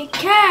say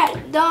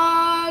cat,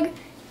 dog,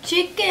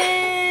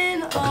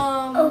 chicken,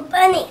 Oh,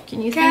 bunny.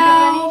 Can you think of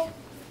any?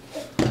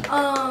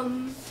 cow,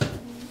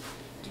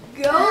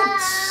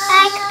 goats.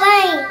 Like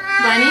bunny.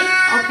 Bunny?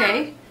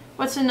 Okay.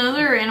 What's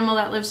another animal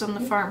that lives on the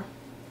farm?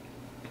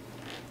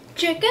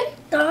 Chicken,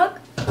 dog.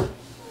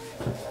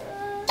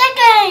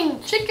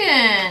 Chicken.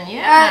 Chicken,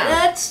 yeah.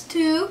 That's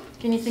 2.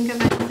 Can you think of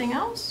anything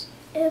else?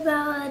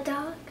 About a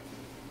dog.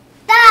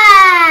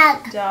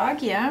 Dog.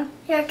 Dog, yeah.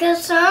 Yeah,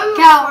 because some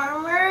Cow.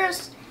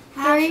 farmers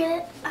 3.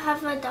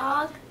 have a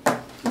dog.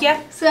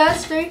 Yeah. So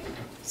that's 3.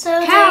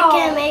 So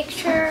Cow. they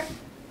can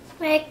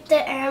make the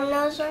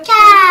animals right.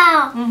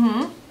 Cow.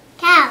 Mm-hmm.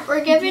 Cow.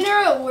 We're giving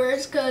her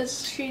words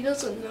because she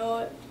doesn't know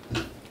it.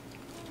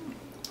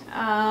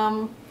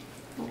 How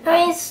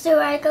many do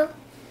I go?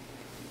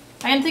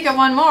 I can think of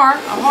one more. A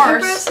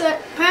horse.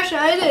 Pasha,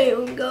 I didn't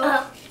even go.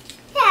 Oh.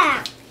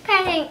 Yeah.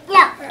 Petting.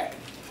 Yeah.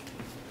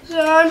 So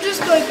I'm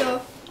just going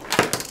to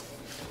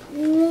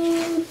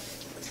go.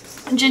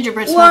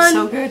 Gingerbread smells One.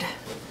 so good.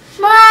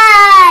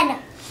 One.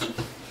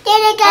 Get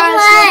a good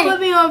Alright, so one.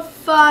 put me on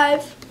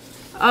 5.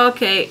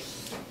 Okay.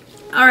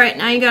 All right,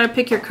 now you got to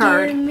pick your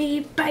card. Give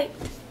me bite.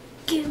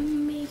 Give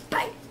me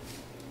bite.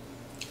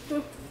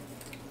 What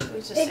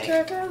does it It's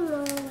say?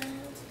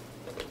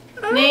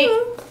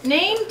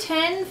 Name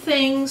 10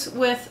 things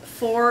with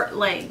 4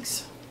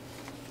 legs.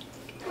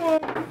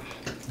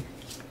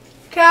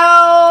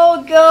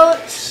 Cow,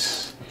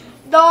 goats,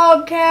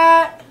 dog,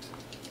 cat.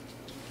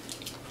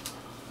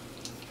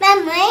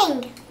 Mom,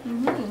 ring.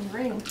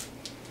 Ring.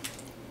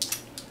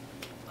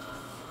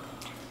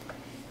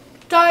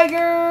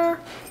 Tiger.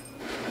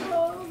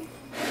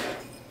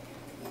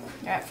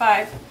 You're at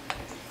 5.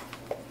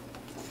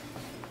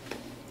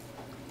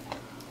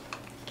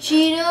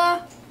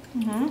 Cheetah.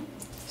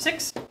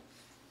 6.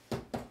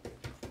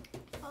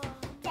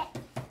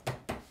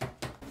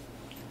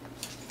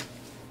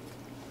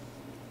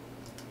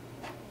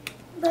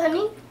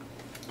 Bunny?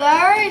 Did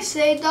I already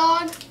say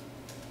dog?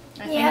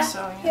 I think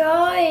so. You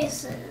always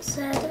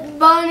said it.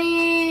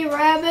 Bunny,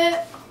 rabbit.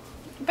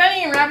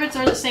 Bunny and rabbits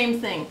are the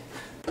same thing.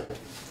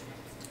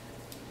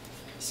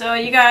 So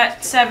you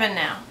got 7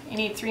 now. You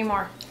need 3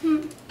 more.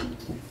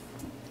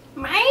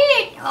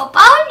 My little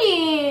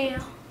pony.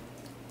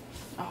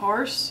 A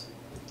horse.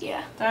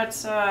 Yeah.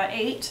 That's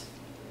 8.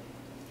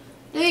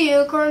 The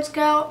unicorn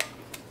scout.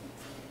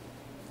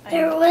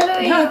 They're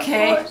literally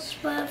Okay. a horse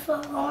with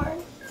a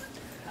horn.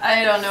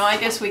 I don't know. I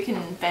guess we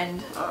can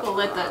bend. We'll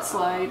let that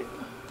slide.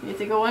 You have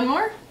to go one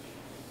more?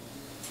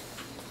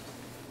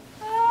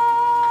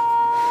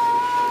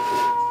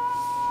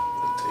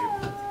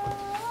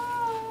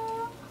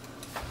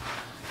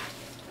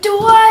 Do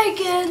I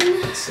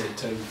again? Say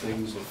 10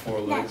 things with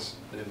 4 legs.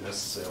 They didn't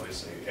necessarily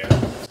say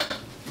animals.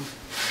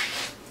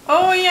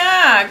 Oh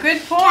yeah,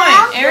 good point.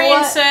 Yeah.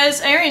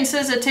 Arian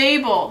says a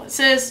table. It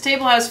says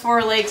table has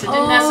 4 legs. It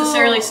didn't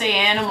necessarily say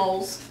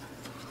animals.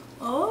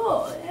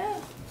 Oh, yeah.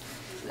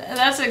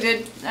 That's a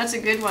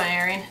good one,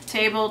 Arian.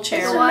 Table,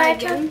 chair. Do I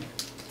again?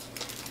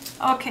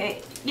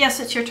 Okay. Yes,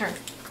 it's your turn.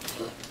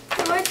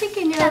 Am I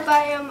taking another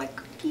bite on my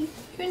cookie? You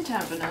can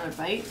have another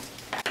bite.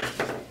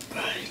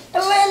 I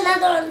want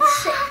another one.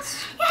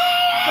 6.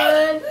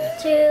 1,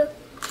 2,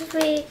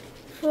 3,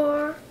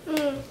 4,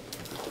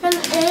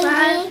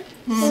 5,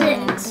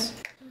 6.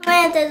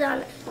 Plant it on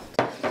it.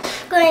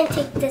 I'm going to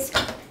take this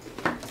one.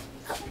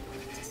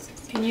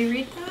 Can you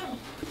read that?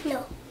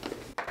 No.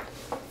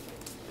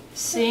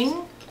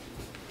 Sing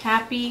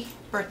happy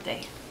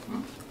birthday.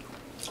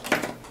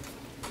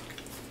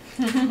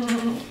 Happy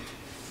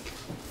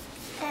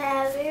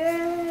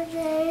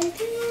birthday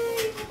to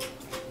you.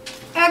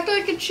 Act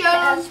like it's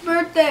Shadow's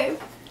birthday.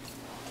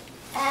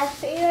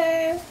 Happy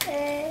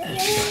birthday.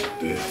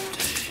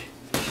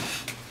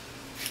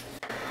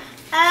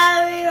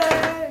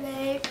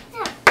 Happy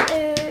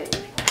birthday.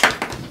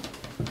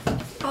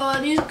 Oh,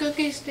 these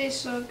cookies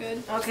taste so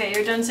good. Okay,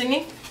 you're done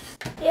singing?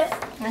 Yeah.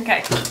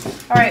 Okay.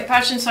 All right,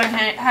 passion song,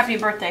 happy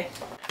birthday.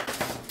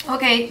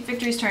 Okay,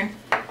 Victory's turn.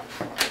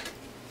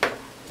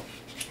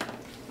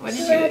 What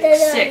did you do?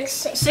 6.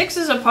 6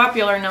 is a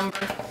popular number.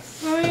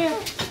 Oh, yeah.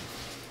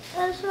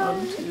 That's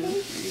 1, 2, 3,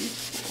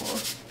 4,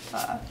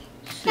 5.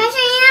 That's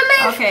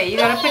a Okay, you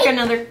gotta pick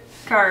another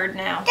card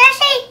now. That's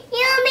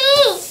you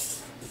me.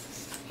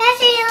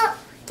 That's you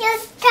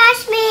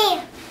touch me.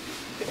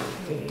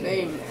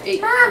 Name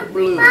 8 Mom,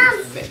 blue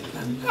Mom.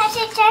 things. That's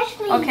you touch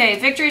me. Okay,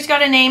 Victory's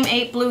gotta name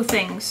 8 blue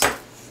things.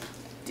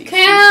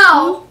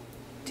 Cow.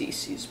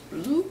 This is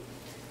blue.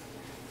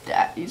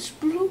 That is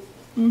blue.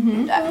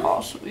 Mm-hmm. That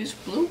also is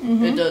blue.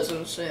 It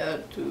doesn't say how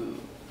to.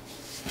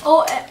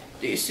 Oh,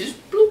 This is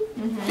blue.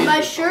 This my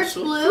is shirt's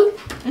also blue.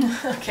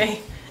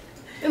 Okay.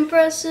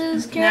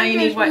 Empress's Now you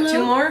need what, blue.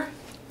 2 more?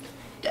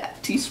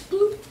 That is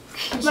blue.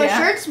 My Yeah.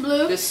 shirt's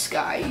blue. The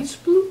sky is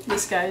blue.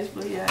 This guy is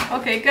blue, yeah.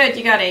 Okay, good,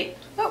 you got 8.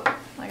 Oh,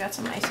 I got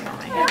some icing on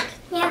my head.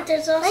 Yeah,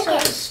 there's also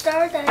a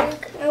star that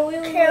And we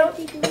will Cow.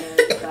 be doing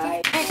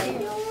that.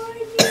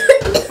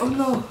 Oh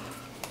no.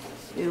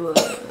 I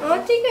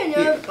want to take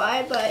another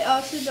bite, but I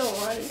also don't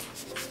want it.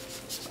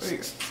 There you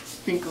go.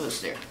 Sprinkle is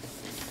there.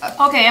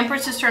 Okay,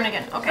 Empress's turn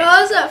again. Okay.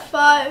 I was at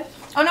 5.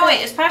 Oh, no,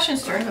 wait, it's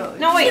Passion's turn.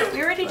 No, wait,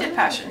 we already did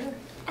Passion.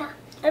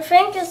 I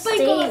think it's Wait,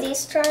 go on.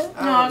 Daisy's turn.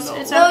 No, no.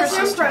 it's No, it's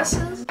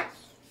Empress's turn.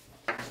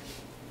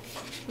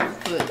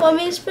 Empress's. Put Want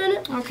me to spin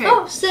it? Okay.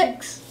 Oh,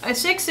 6.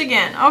 6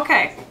 again,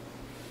 okay.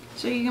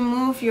 So you can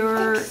move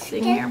your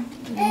thing here.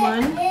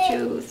 1,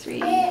 2, 3,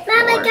 4, Mom,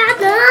 I got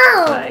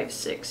no. 5,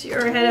 6.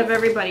 You're ahead of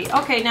everybody.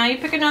 Okay, now you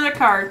pick another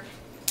card.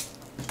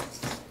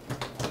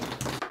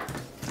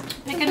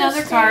 Pick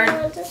another card.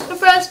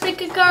 Empress,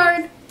 pick a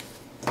card.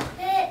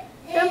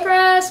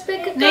 Empress,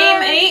 pick a card.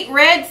 Name 8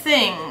 red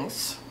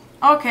things.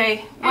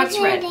 Okay, what's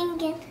red?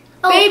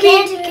 Oh, Baby.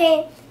 candy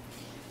cane.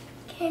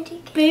 Candy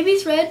cane.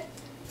 Baby's red.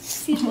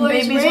 He's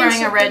Baby's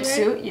wearing a red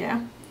something suit,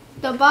 yeah.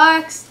 The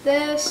box,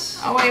 this.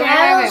 Oh, wait.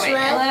 Shadow's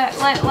red.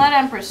 Let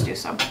Empress do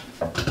some.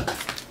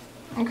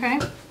 Okay.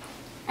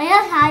 I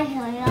got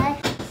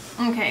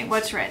high. Okay,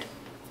 what's red?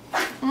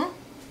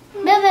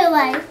 Baby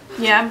white.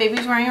 Yeah,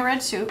 baby's wearing a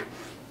red suit.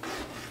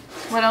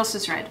 What else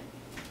is red?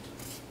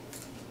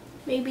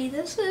 Maybe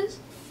this is.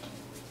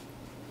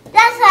 That's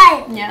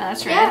right. Yeah,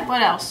 that's red. Yeah.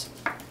 What else?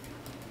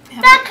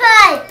 That's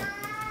right.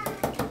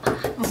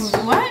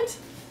 What?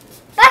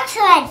 That's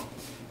right.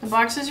 The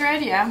box is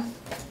red, yeah.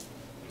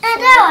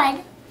 And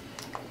that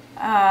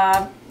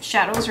one.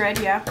 Shadow's red,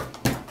 yeah.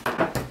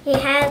 He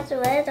has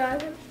red on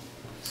him.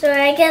 So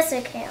I guess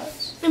it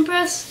counts.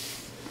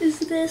 Empress, is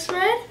this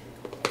red?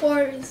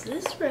 Or is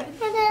this red? And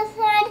this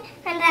red.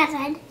 And that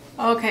red.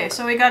 Okay,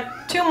 so we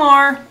got 2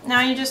 more. Now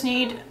you just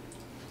need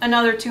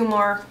another 2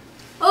 more.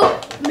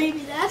 Oh, maybe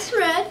that's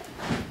red.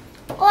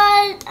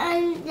 One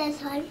and this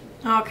one.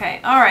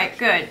 Okay, alright,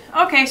 good.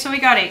 Okay, so we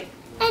got 8.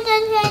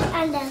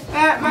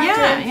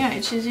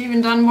 Yeah, she's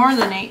even done more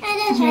than 8.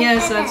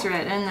 Yes, that's right.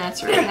 red, and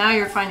that's red. Now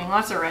you're finding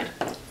lots of red.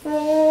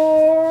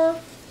 4.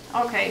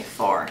 Okay,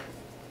 4.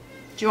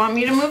 Do you want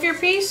me to move your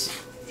piece?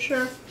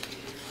 Sure.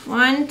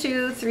 1,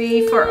 2,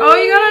 3, 4. Oh,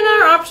 you got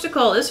another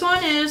obstacle. This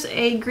one is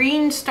a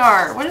green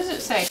star. What does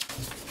it say?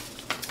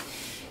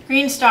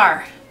 Green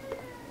star.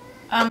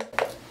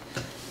 Okay.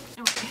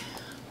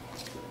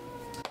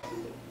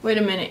 Wait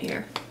a minute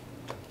here.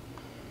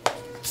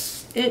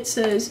 It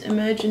says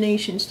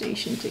Imagination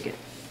Station ticket.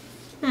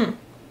 There's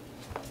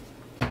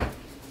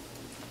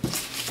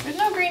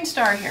no green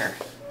star here.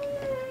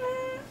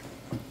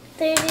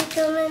 Did you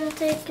come and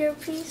take your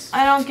piece?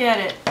 I don't get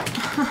it.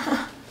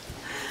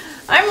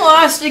 I'm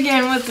lost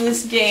again with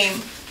this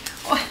game.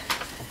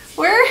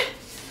 Where?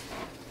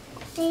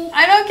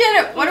 I don't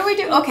get it. What do we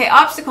do? Okay,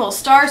 obstacle,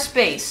 star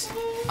space.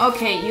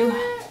 Okay, you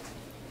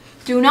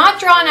do not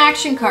draw an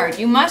action card.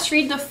 You must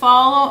read and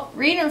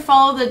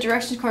follow the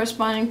directions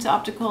corresponding to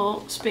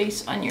optical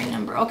space on your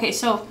number. Okay,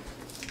 so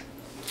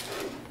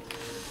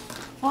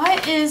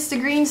what is the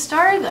green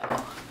star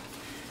though?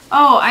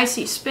 Oh, I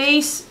see.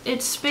 Space.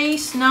 It's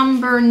space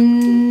number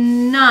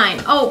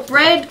 9. Oh,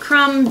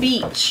 Breadcrumb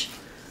Beach.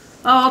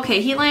 Oh,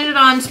 okay. He landed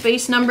on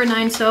space number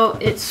 9, so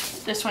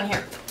it's this one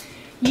here.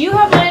 You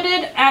have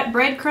landed at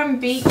Breadcrumb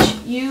Beach.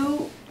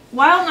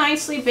 While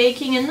nicely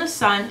baking in the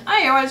sun. Oh,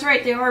 I was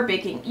right. They are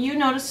baking. You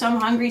notice some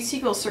hungry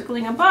seagulls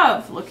circling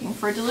above, looking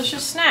for a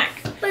delicious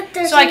snack.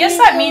 So I guess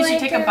that means you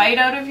take a bite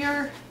out of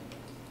your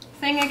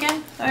thing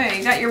again. Okay,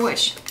 you got your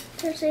wish.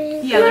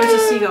 Yeah, there's a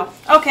seagull.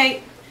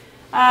 Okay.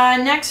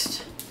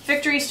 Next,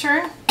 Victory's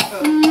turn.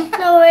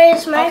 No,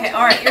 it's my Okay, turn.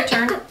 alright, your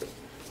turn.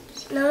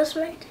 No, it's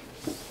my turn.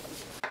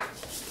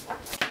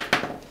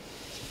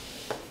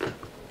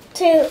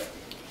 2.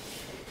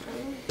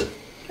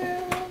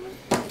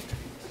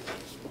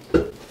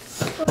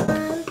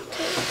 1,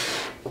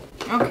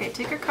 2. Okay,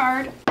 take a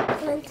card.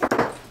 1, 2.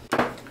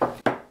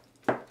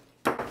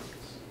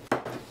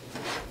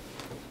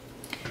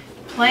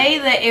 Play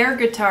the air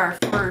guitar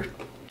for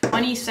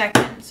 20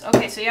 seconds.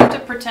 Okay, so you have to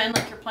pretend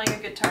like you're playing a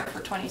guitar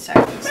for 20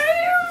 seconds.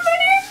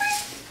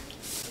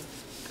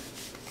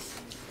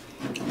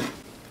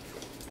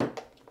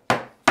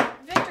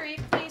 Victory,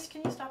 please,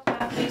 can you stop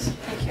that, please?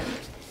 Thank you.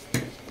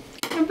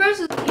 And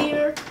versus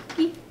Peter.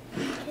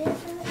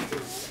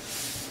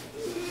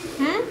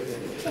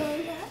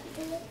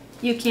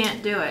 You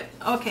can't do it.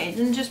 Okay,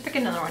 then just pick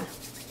another one.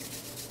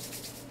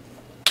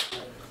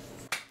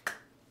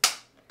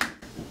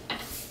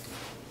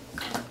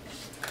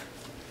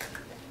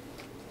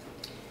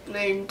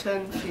 Name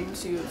 10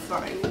 things you would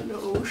find in the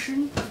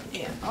ocean.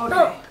 Yeah,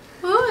 okay.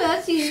 Oh,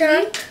 that's easy.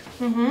 Shark.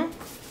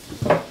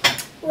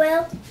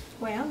 Well,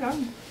 Well, go.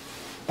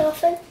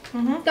 dolphin.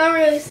 Mm-hmm. Don't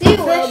really see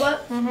well,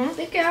 but Mm-hmm.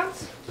 it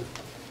counts.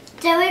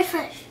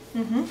 Jellyfish.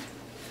 Mm-hmm.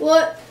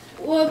 What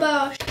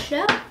about a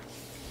shell?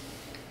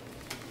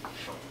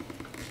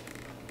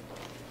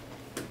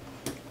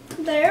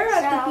 There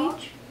at the So?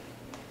 beach.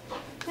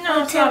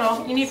 No, it's not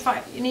all. You need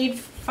 5. You need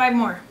 5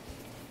 more.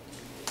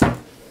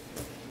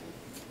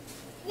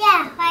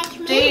 Yeah, like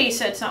me. Daddy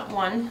said something.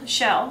 1.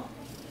 Shell.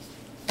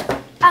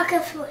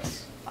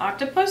 Octopus.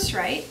 Octopus,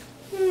 right?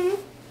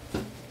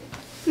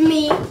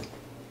 Me.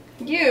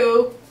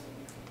 You.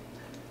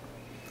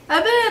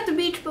 I've been at the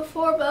beach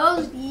before, but that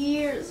was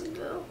years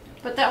ago.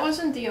 But that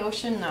wasn't the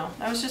ocean, though.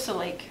 That was just a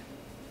lake.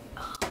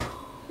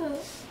 It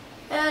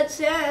had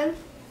sand.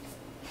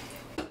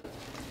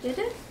 Did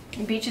it?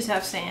 Beaches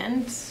have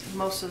sand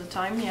most of the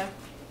time, yeah.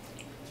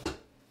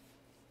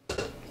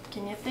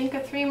 Can you think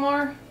of 3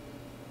 more?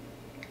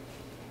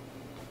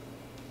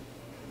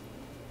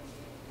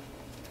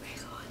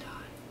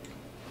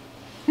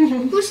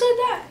 Who said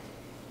that?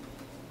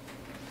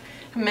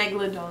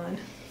 Megalodon.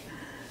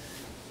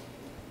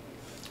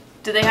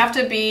 Do they have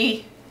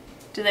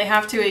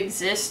to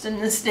exist in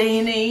this day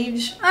and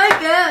age? I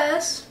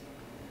guess.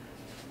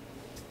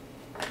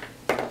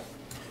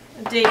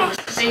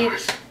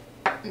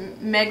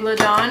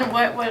 Megalodon.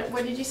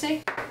 What did you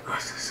say?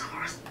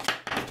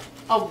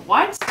 A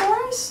what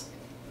saurus?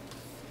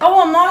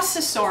 Oh, a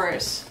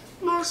mosasaurus.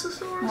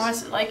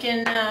 Mosasaurus. Like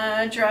in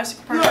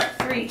Jurassic Park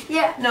 3.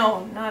 Yeah.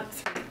 No, not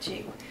 3.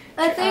 Gee.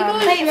 I think it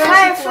was Wait,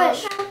 Jurassic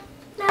firefish. World.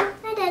 No,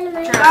 I didn't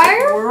know.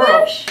 Jurassic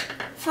World.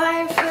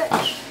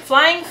 Firefish.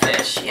 Flying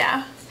fish,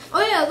 yeah.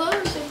 Oh yeah,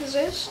 those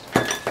exist.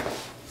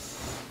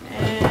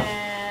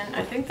 And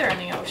I think they're in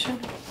the ocean.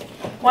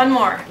 1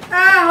 more.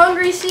 Ah,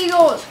 hungry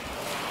seagulls.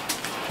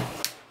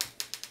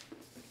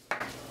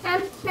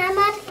 I'm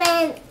not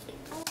fan.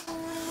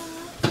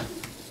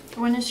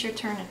 When is your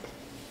turn?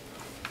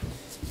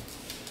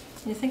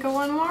 You think of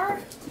 1 more?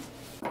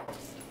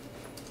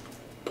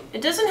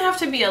 It doesn't have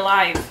to be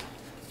alive.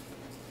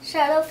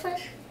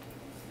 Shadowfish.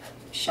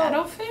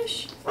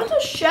 Shadowfish? What's a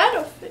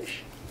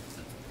shadowfish?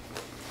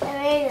 I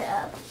made it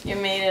up. You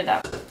made it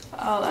up.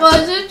 Oh, that's... Well,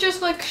 is it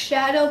just like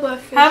shadow but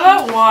fish? How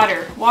about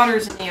water?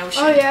 Water's in the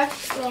ocean. Oh yeah.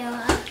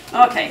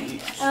 Yeah. Okay.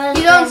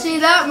 You don't see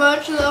that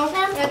much though.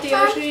 At the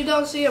ocean, you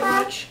don't see it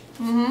much.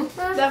 Mm-hmm.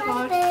 That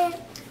much.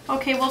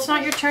 Okay, well, it's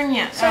not your turn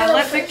yet.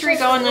 Let Victory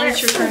go and then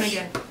it's your turn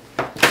again. Go,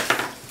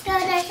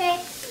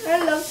 Daddy.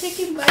 I love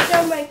taking bites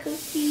out of my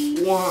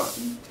cookie.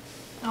 1.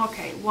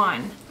 Okay,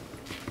 1.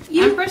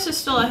 Empress is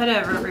still ahead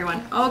of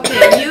everyone.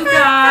 Okay, you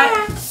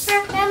got... What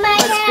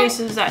space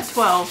is that?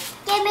 12.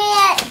 Give me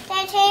it,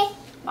 Daddy.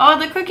 Oh,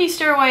 the cookies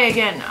stir away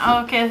again.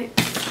 Okay.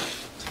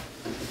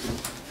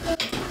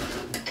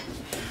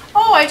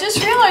 Oh, I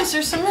just realized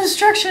there's some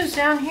instructions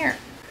down here.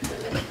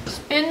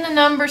 Spin the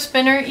number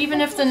spinner.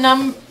 Even if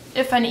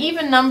if an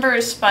even number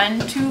is spun,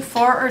 2,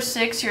 4, or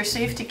 6, you're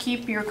safe to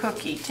keep your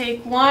cookie.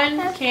 Take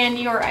 1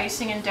 candy or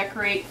icing and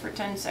decorate for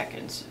 10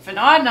 seconds. If an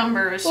odd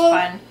number is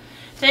spun,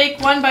 take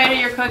 1 bite of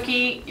your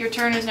cookie. Your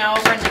turn is now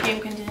over and the game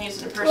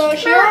continues in person. Well,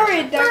 she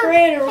already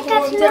decorated her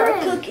whole entire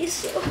cookies,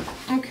 so.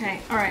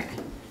 Okay, alright.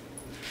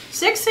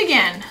 6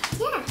 again.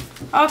 Yeah.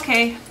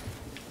 Okay.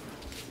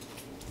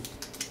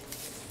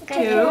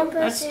 2.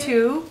 That's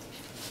 2.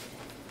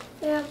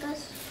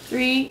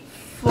 3,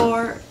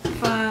 4,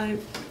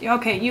 5.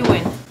 Okay, you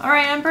win. All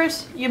right,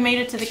 Empress, you made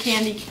it to the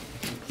candy,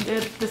 the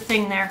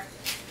thing there.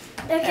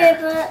 Okay,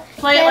 but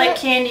Play it like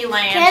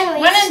Candyland. can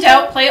we When in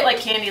doubt, play it like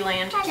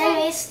Candyland.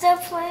 can we still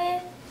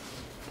play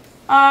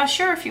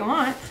Sure, if you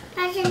want.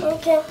 it?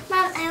 Okay.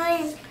 Mom,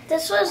 I win.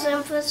 This was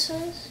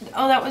Empress's.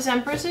 Oh, that was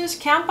Empress's.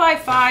 Count by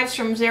 5s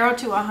from 0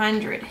 to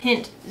 100.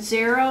 Hint: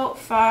 0,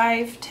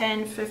 5,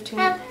 10, 15.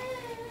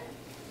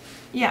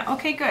 Yeah.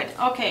 Okay. Good.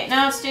 Okay.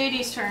 Now it's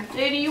Deity's turn.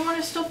 Deity, you want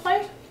to still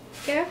play?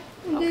 Yeah,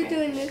 I'm Okay. just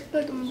doing this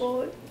cooking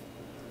board.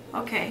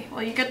 Okay.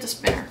 Well, you get the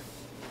spinner.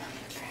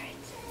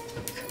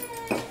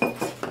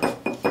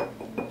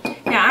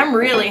 Yeah, I'm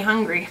really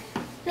hungry.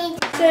 Me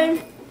too.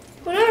 Same.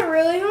 We're not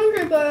really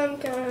hungry, but I'm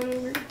kind of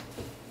hungry.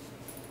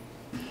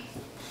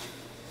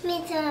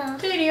 Me too.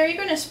 Deity, are you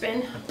going to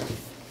spin?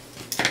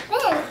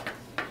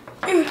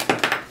 Win.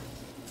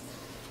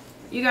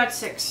 You got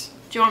 6.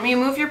 Do you want me to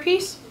move your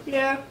piece?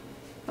 Yeah.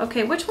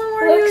 Okay, which one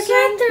were Looks you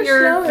again? like there's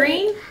Your no-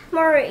 green?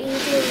 More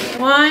eating.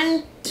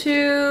 1,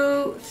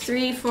 2,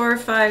 3, 4,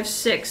 5,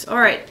 6. All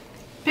right,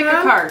 pick a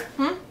Mom? card.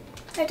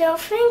 I don't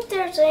think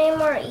there's any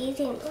more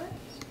eating ones.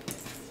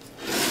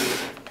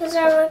 Because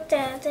I looked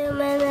at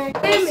them and I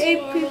didn't Name see 8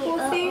 any people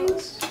others.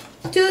 things.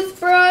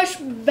 Toothbrush,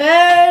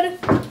 bed.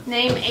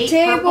 Name 8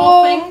 Table.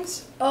 purple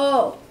things.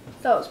 Oh,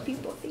 that was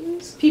people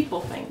things.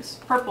 People things.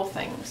 Purple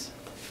things.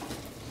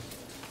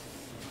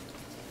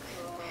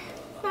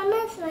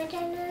 Mama's my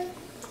turn now.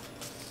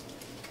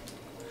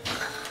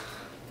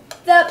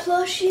 That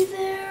plushie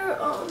there.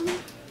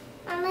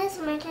 Mama's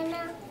my turn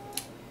now.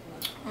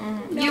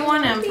 You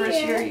won,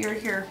 Empress. You're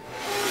here.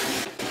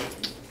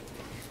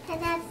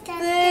 And that's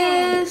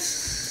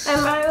This.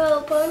 and my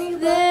little pony.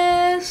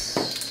 This.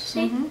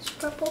 See, it's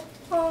purple.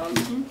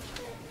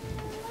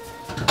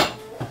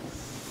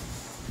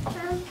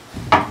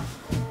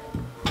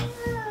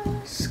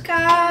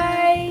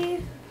 Sky.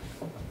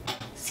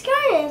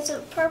 Sky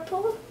isn't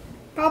purple.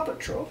 Paw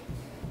Patrol.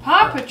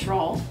 Paw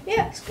Patrol.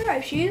 Yeah,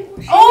 Sky. She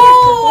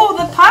Oh,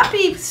 the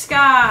poppy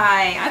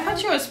sky. I thought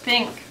she was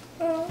pink.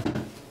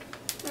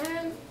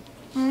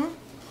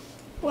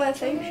 Well, I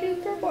think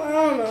she's purple. I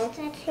don't know.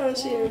 I haven't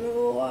seen her in a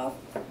little while.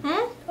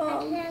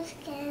 That's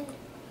good.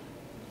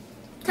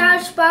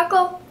 Twilight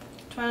Sparkle.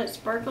 Twilight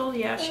Sparkle.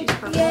 Yeah, she's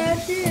purple. Yeah,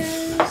 she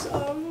is.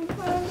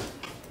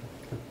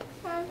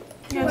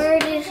 Yes. Where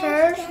is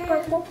hers?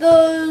 Purple.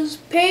 Those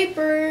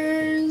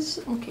papers.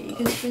 Okay, you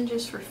can spin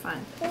just for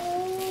fun.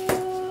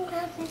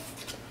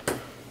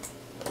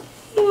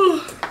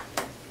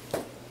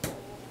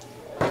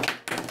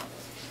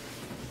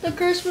 The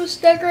Christmas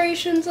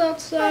decorations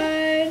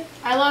outside.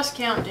 I lost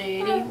count,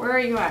 Deity. Where are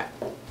you at?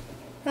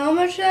 How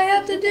much do I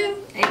have to do?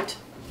 8.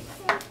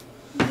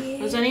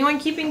 Was anyone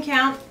keeping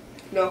count?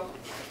 No.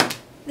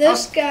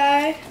 This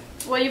guy.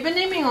 Well, you've been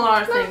naming a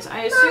lot of things.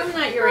 I assume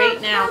that you're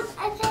 8 now.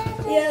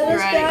 Yeah, You're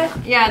this at guy.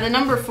 8. Yeah, the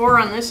number 4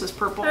 on this is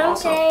purple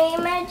also. Okay,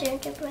 my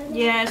gingerbread.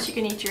 Yes, you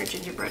can eat your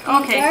gingerbread.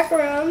 Okay.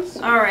 Backgrounds.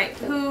 All right.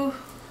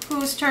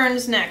 Whose turn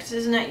is next?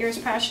 Isn't that yours,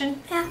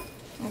 Passion? Yeah.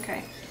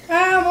 Okay.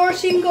 Ah, more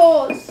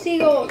seagulls.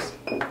 Seagulls.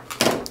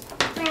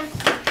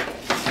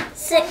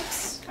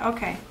 6.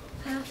 Okay.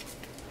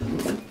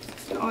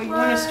 Oh, you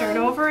want to start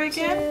over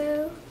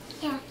again?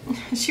 2, yeah.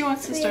 She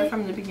wants to start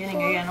from the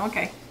beginning again.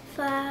 Okay.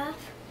 5,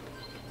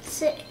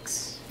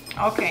 6.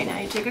 Okay, now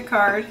you take a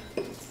card.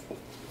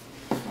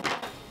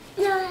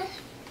 No.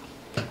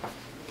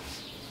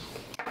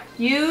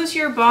 Use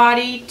your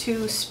body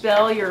to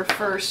spell your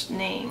first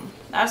name.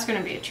 That's going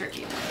to be a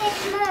tricky one.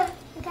 Hey, Mom.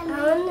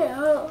 Oh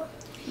no.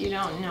 You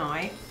don't know,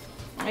 eh?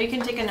 Oh, you can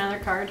take another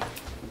card.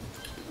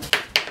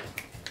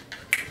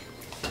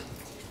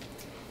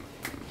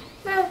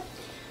 Mom.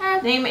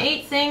 Name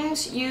 8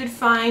 things you'd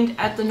find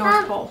at the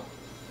North Pole.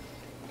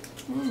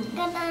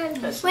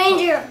 That's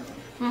Ranger.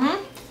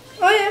 Mm-hmm.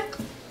 Oh, yeah.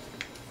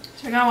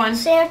 So I got one.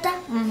 Santa.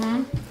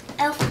 Mm-hmm.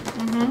 Elf.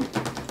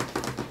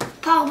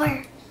 Mm-hmm.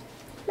 Polar.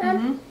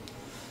 Mm-hmm.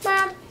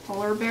 Mom.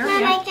 Polar bear,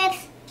 Mom, yeah. I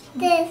get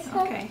this.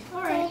 Okay,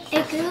 all right.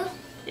 Igloo.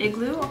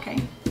 Igloo, okay.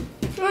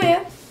 Oh,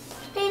 yeah.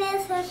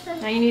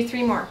 Now you need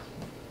 3 more.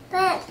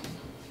 But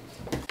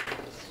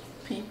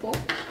People.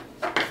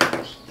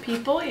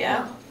 People,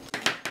 yeah.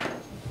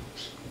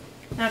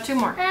 Now 2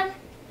 more. Mom,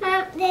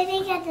 Daddy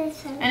got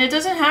this one. And it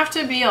doesn't have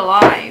to be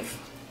alive.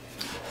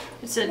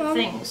 It said Mom.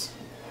 things.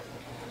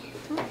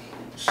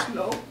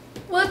 Snow.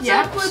 What's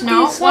Yeah, up with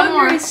snow. these One more.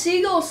 hungry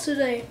seagulls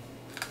today?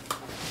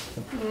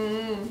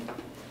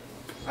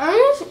 I'm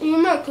just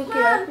eating my cookie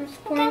at this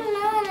Look at point.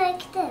 mine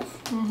like this.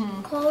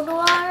 Mm-hmm. Cold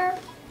water.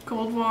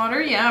 Cold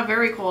water, yeah,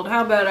 very cold.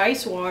 How about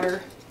ice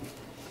water?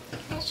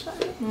 That's one.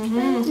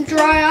 Mm-hmm.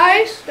 Dry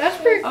ice.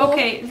 That's pretty cool.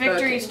 Okay,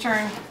 Victory's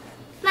turn.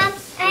 Mom,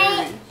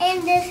 I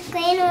in this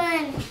green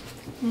one.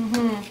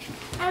 Mm-hmm.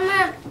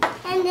 Mom,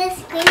 and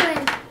this green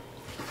one.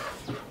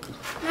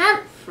 Mom,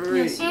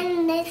 Free.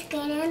 and this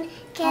green one.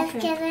 Just Okay.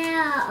 give it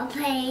all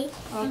play.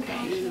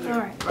 Okay. All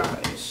right.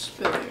 By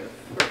spell your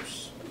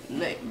first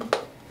name.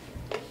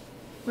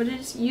 What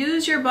is?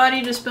 Use your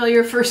body to spell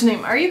your first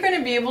name. Are you going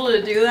to be able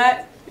to do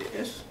that?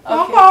 Yes.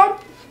 Okay.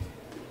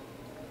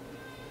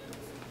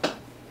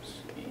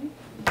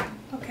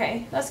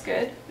 Okay, that's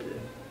good.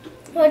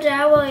 What's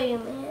that what you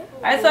mean?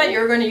 I thought you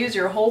were going to use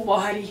your whole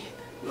body.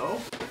 No.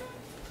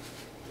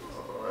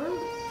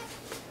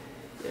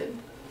 Good.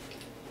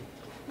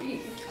 E.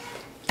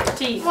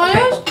 T. Well, Okay.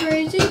 that's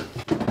crazy.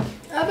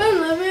 I've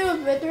been living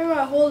with Victor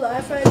my whole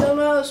life. I don't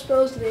know how to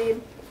spell his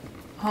name.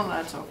 Oh,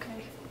 that's okay.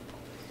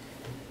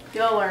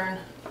 You'll learn.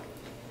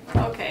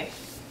 Okay.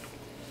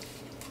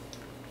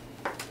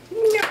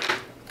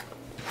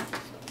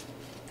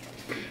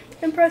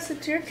 Impressed,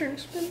 it's your turn,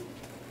 Spin.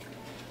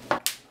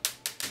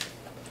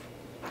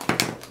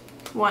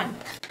 1.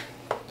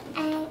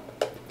 I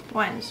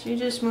 1. So you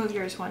just move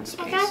yours 1 got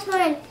space.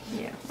 one.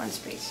 Yeah, 1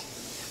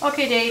 space.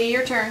 Okay, Daddy,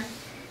 your turn.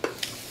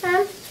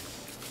 Mom,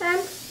 and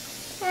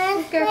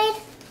Okay. wait,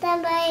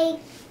 somebody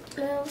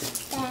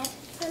move that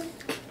one.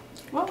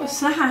 What was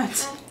that?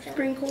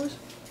 Sprinkles.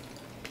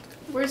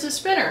 Where's the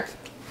spinner?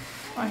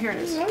 Oh, here it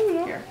is. I don't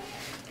know. Here.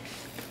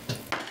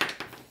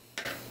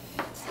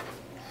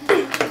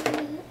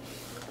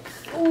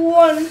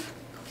 One.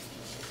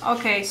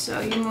 Okay, so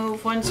you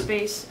move 1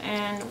 space,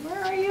 and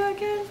where are you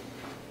again?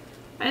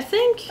 I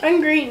think.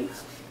 I'm green.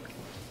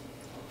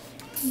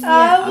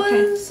 Yeah,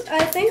 okay.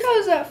 I think I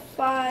was at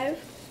 5.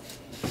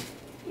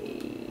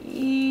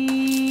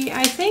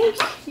 I think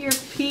your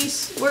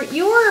piece.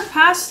 You were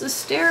past the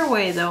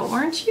stairway, though,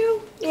 weren't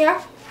you?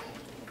 Yeah.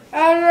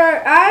 I was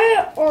right at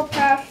it or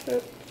past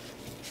it.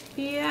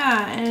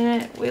 Yeah,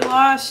 and we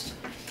lost.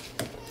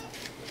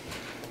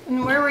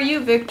 And where were you,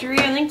 Victory?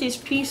 I think these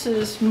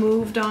pieces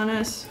moved on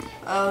us.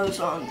 I was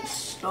on the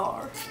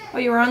star. Oh,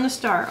 you were on the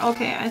star.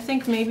 Okay, I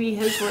think maybe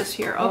his was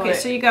here. Oh, Okay, wait,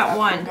 so you got I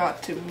 1.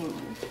 forgot to move.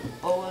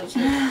 What was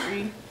it?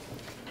 3. 1,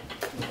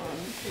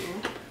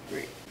 2,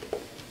 3.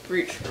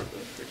 3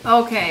 strawberries.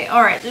 Okay,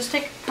 alright, just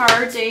take a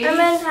card, Dave. I'm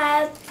in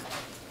have.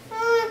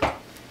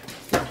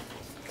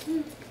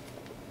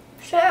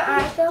 Should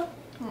I go?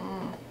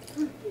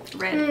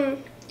 Red.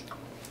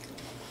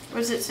 What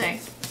does it say?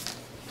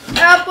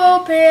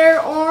 Apple,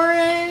 pear,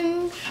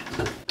 orange.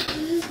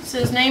 It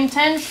says name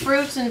 10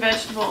 fruits and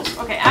vegetables.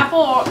 Okay,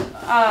 apple,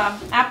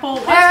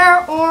 what?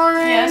 Pear,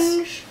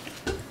 orange.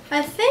 Yes.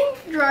 I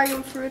think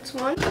dragon fruit's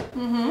one.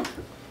 Mm-hmm.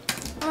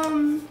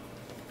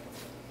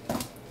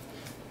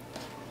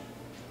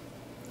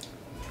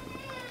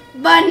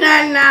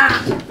 Banana.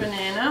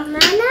 Banana.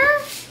 Mama?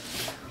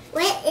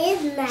 What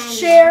is mama?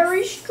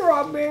 Cherry,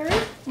 strawberry.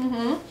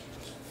 Mm-hmm.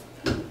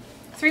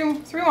 Three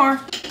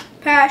more.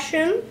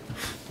 Passion.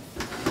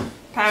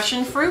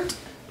 Passion fruit.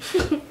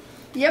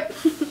 Yep.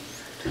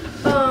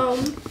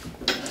 I'm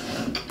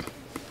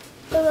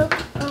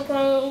going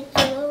to eat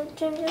the little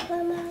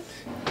gingerbread man.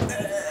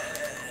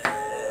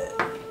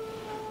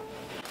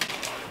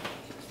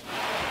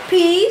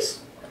 Peas.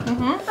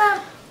 Mm-hmm.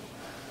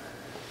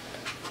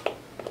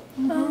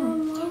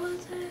 What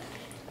was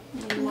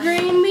that?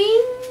 Green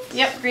beans.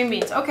 Yep, green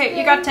beans. Okay,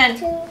 you got 10.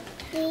 2,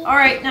 3,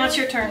 Alright, now it's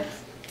your turn.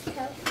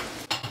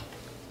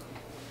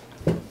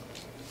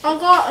 I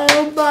got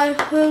it by On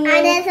Hulu.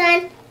 this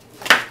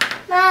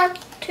one. Mom,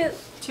 2.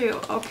 2,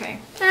 okay.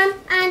 Mom,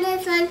 on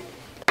this one.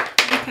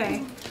 Okay.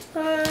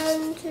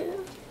 1,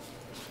 2.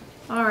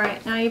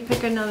 Alright, now you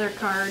pick another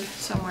card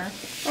somewhere.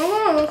 I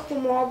want to look for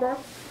Marlboro.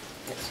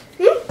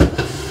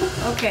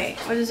 Okay,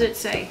 what does it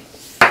say?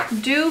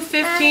 Do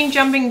 15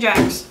 jumping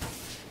jacks.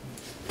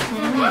 On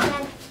this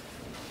one.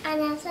 On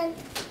this one.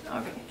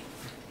 Okay.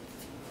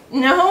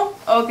 No?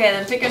 Okay,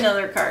 then pick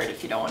another card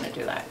if you don't want to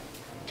do that.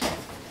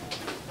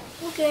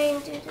 I'm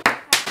going to do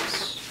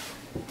this.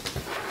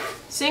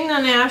 Sing the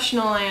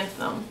national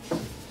anthem.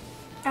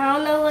 I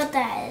don't know what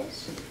that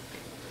is.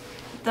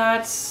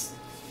 That's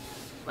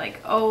like,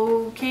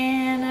 oh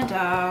Canada,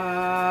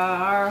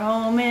 our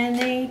home and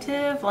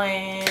native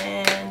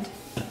land.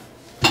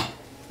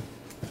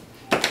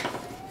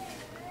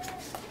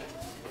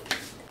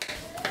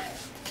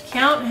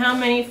 Count how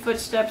many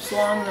footsteps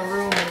long the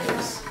room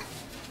is.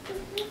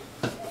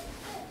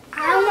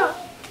 I don't know.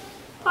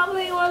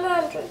 Probably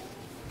 100.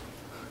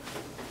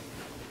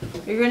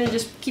 You're going to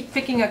just keep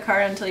picking a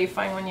card until you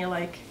find one you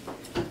like.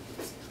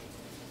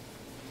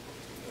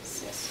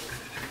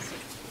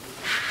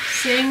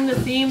 Sing the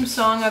theme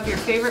song of your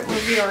favorite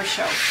movie or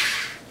show.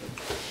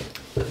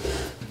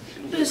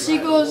 The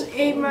seagulls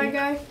ate my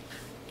guy.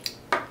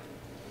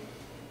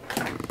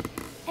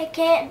 I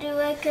can't do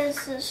it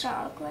because the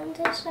song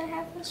does it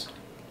have a song?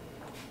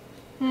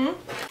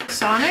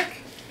 Sonic?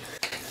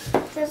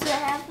 Does it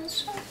have a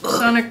song?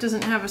 Sonic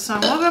doesn't have a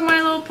song. What about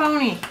My Little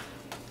Pony?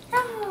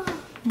 Oh.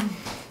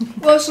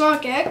 Well,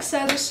 Sonic X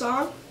has a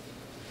song.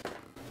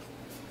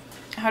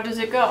 How does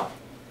it go?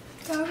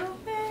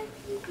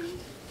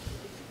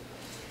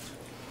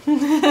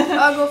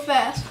 I'll go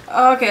fast.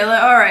 Okay,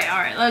 all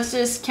right. Let's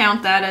just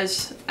count that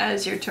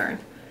as your turn.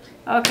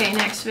 Okay,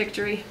 next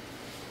Victory.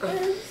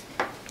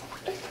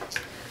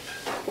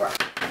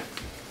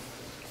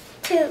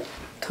 2.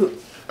 Give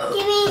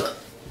me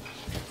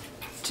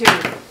 2.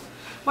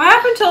 What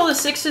happened to all the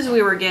 6s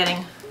we were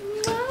getting?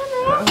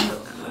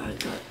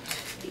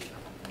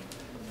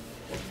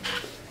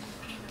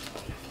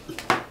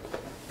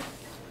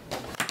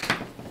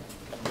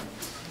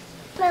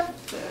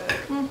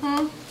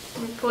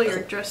 Let me pull your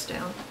dress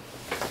down.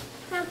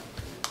 Mom,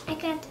 I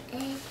got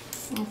a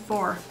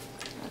 4.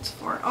 That's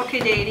 4. Okay,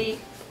 Daddy.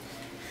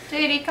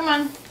 Daddy, come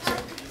on.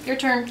 Your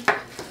turn.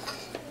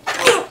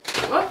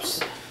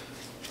 Whoops.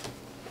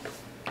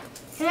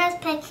 let's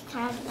pick a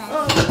card then.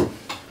 Oh.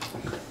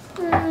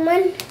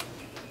 1. You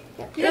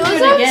can do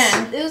it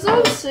again. It was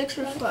on 6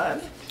 or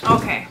 5.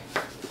 Okay.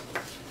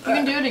 You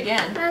can do it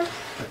again.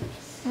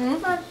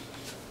 Mom,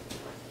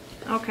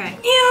 Okay.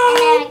 and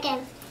then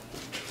again.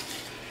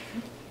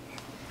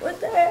 What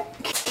the heck?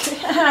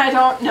 I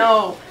don't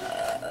know.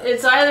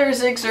 It's either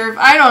 6 or...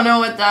 I don't know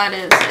what that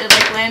is. It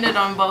like landed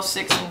on both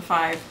 6 and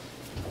 5.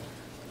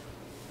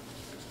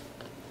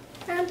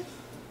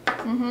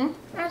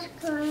 That's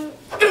good.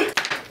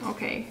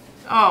 Okay.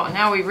 Oh,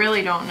 now we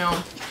really don't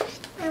know.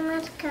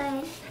 That's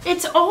good.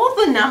 It's all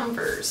the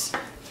numbers.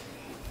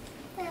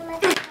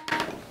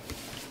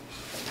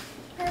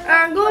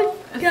 I'm going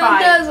to count 5.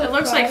 that as a It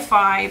looks like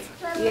 5.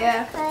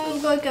 Yeah,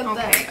 I'm going to count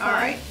that. Okay,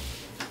 alright.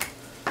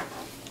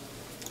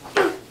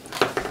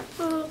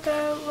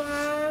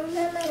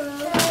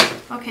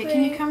 Okay,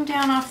 can you come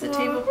down off the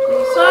table,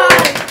 please?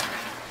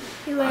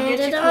 You I'll get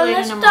landed you on Kool-Aid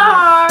the in a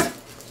star.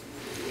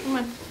 Come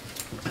on.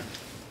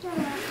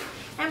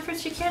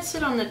 Empress, you can't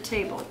sit on the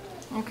table,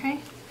 okay?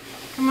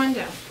 Come on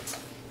down.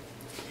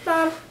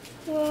 Mom.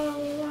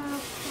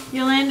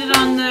 You landed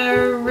on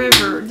the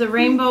river, the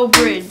Rainbow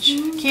Bridge,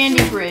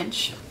 Candy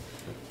Bridge.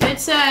 It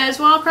says,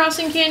 while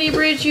crossing Candy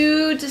Bridge,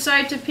 you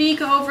decide to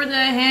peek over the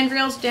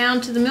handrails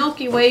down to the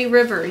Milky Way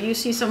River. You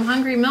see some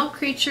hungry milk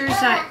creatures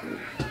that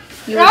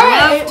you would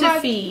love to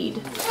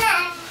feed.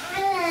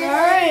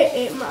 Alright,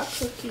 ate my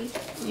cookie.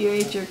 You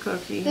ate your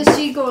cookie. The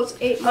seagulls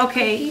ate my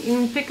Okay, cookie. you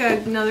can pick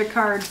another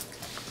card.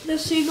 The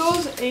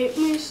seagulls ate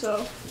me,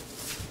 so.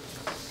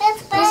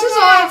 This This is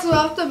all that's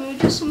left of me,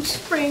 just some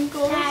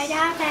sprinkles.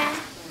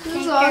 This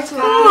is all that's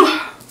left of me.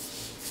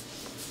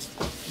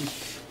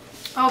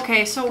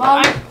 Okay, so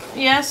Mom.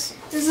 yes?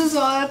 This is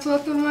all that's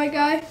left of my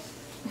guy.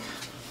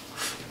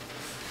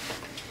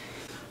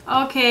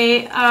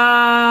 Okay,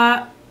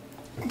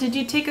 did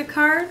you take a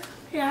card?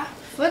 Yeah.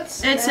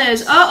 What's It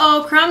says,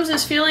 uh-oh, Crumbs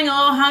is feeling a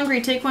little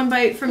hungry. Take one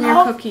bite from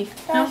your cookie.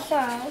 No? That's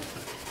right.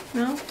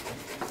 No?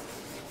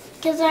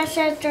 Because I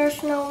said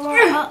there's no more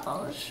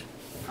uh-ohs.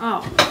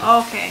 Oh,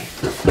 okay.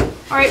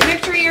 All right,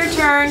 Victory, your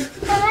turn.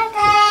 Oh my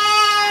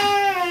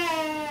god.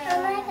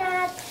 Oh my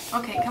god.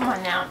 Okay, come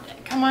on now.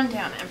 Come on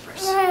down,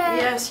 Empress.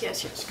 Yes.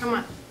 Come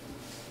on.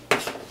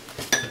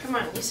 Come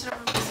on, you sit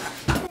on the side.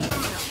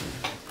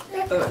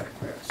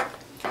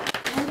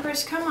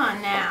 Empress, come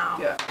on now.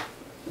 Yeah.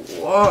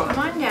 Whoa. Come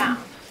on down.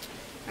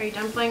 Are you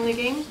done playing the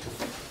game?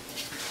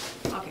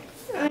 Okay.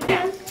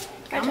 Down.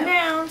 Come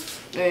down.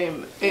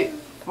 Name 8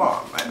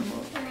 farm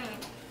animal.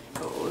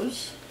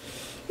 Goes.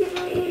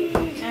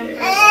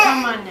 Empress,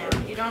 come on now.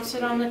 You don't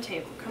sit on the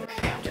table. Come on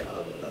down.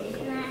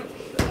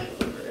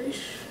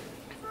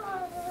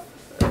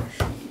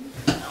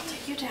 I'll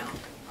take you down.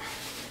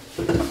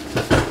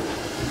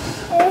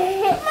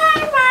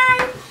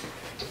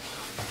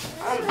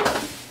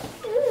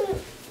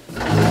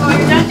 Oh,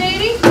 you're done,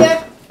 Daddy?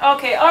 Yep.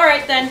 Okay, all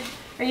right then.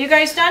 Are you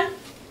guys done?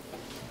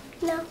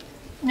 No,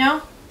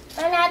 No?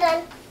 I'm not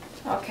done.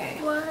 Okay.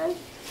 1.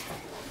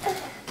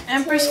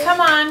 Empress, come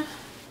on.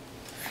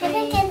 I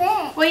think it's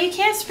it. Well, you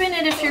can't spin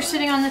it if you're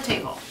sitting on the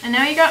table. And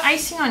now you got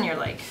icing on your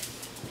leg.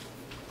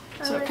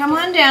 So come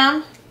on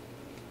down.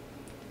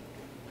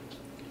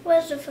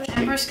 Where's the first?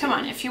 Empress, come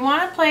on. If you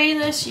want to play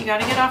this, you got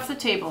to get off the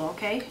table,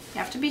 okay? You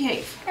have to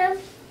behave.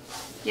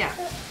 Yeah,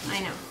 I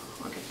know.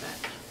 Look at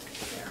that.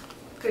 There.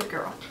 Good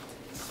girl.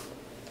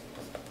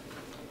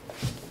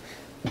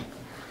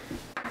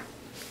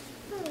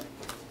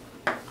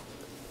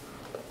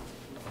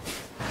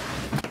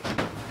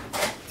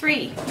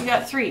 Three. You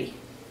got 3.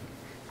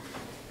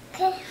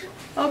 Okay.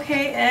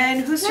 Okay,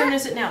 and whose turn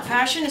is it now?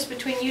 Passion is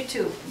between you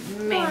two,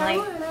 mainly.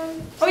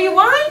 Mom. Oh, you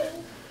won?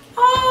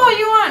 Oh,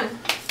 you won.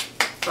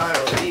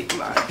 Finally eat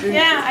my gingerbread.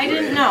 Yeah, I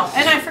didn't know.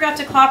 And I forgot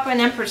to clap an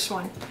Empress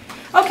one.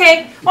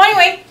 Okay, well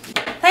anyway,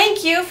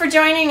 thank you for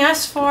joining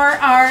us for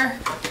our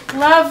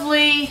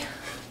lovely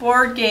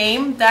board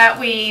game that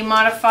we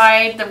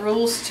modified the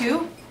rules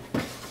to.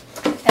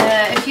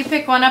 If you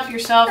pick one up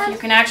yourself, you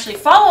can actually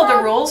follow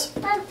the rules.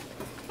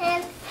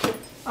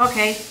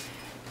 Okay,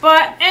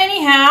 but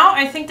anyhow,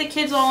 I think the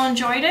kids all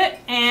enjoyed it,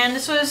 and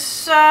this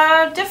was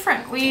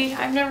different.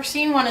 I've never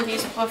seen one of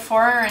these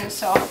before, and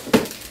so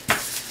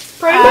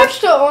pretty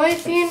much the only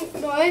thing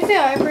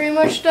I pretty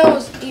much done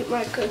was eat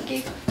my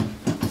cookie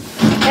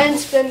and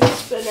spin the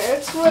spinner.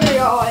 It's literally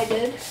all I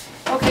did.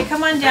 Okay,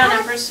 come on down,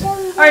 Empress.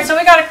 All right, so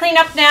we got to clean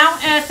up now.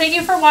 Thank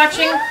you for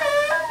watching.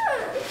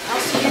 I'll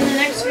see you in the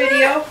next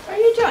video. What are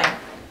you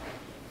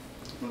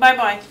doing?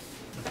 Bye-bye.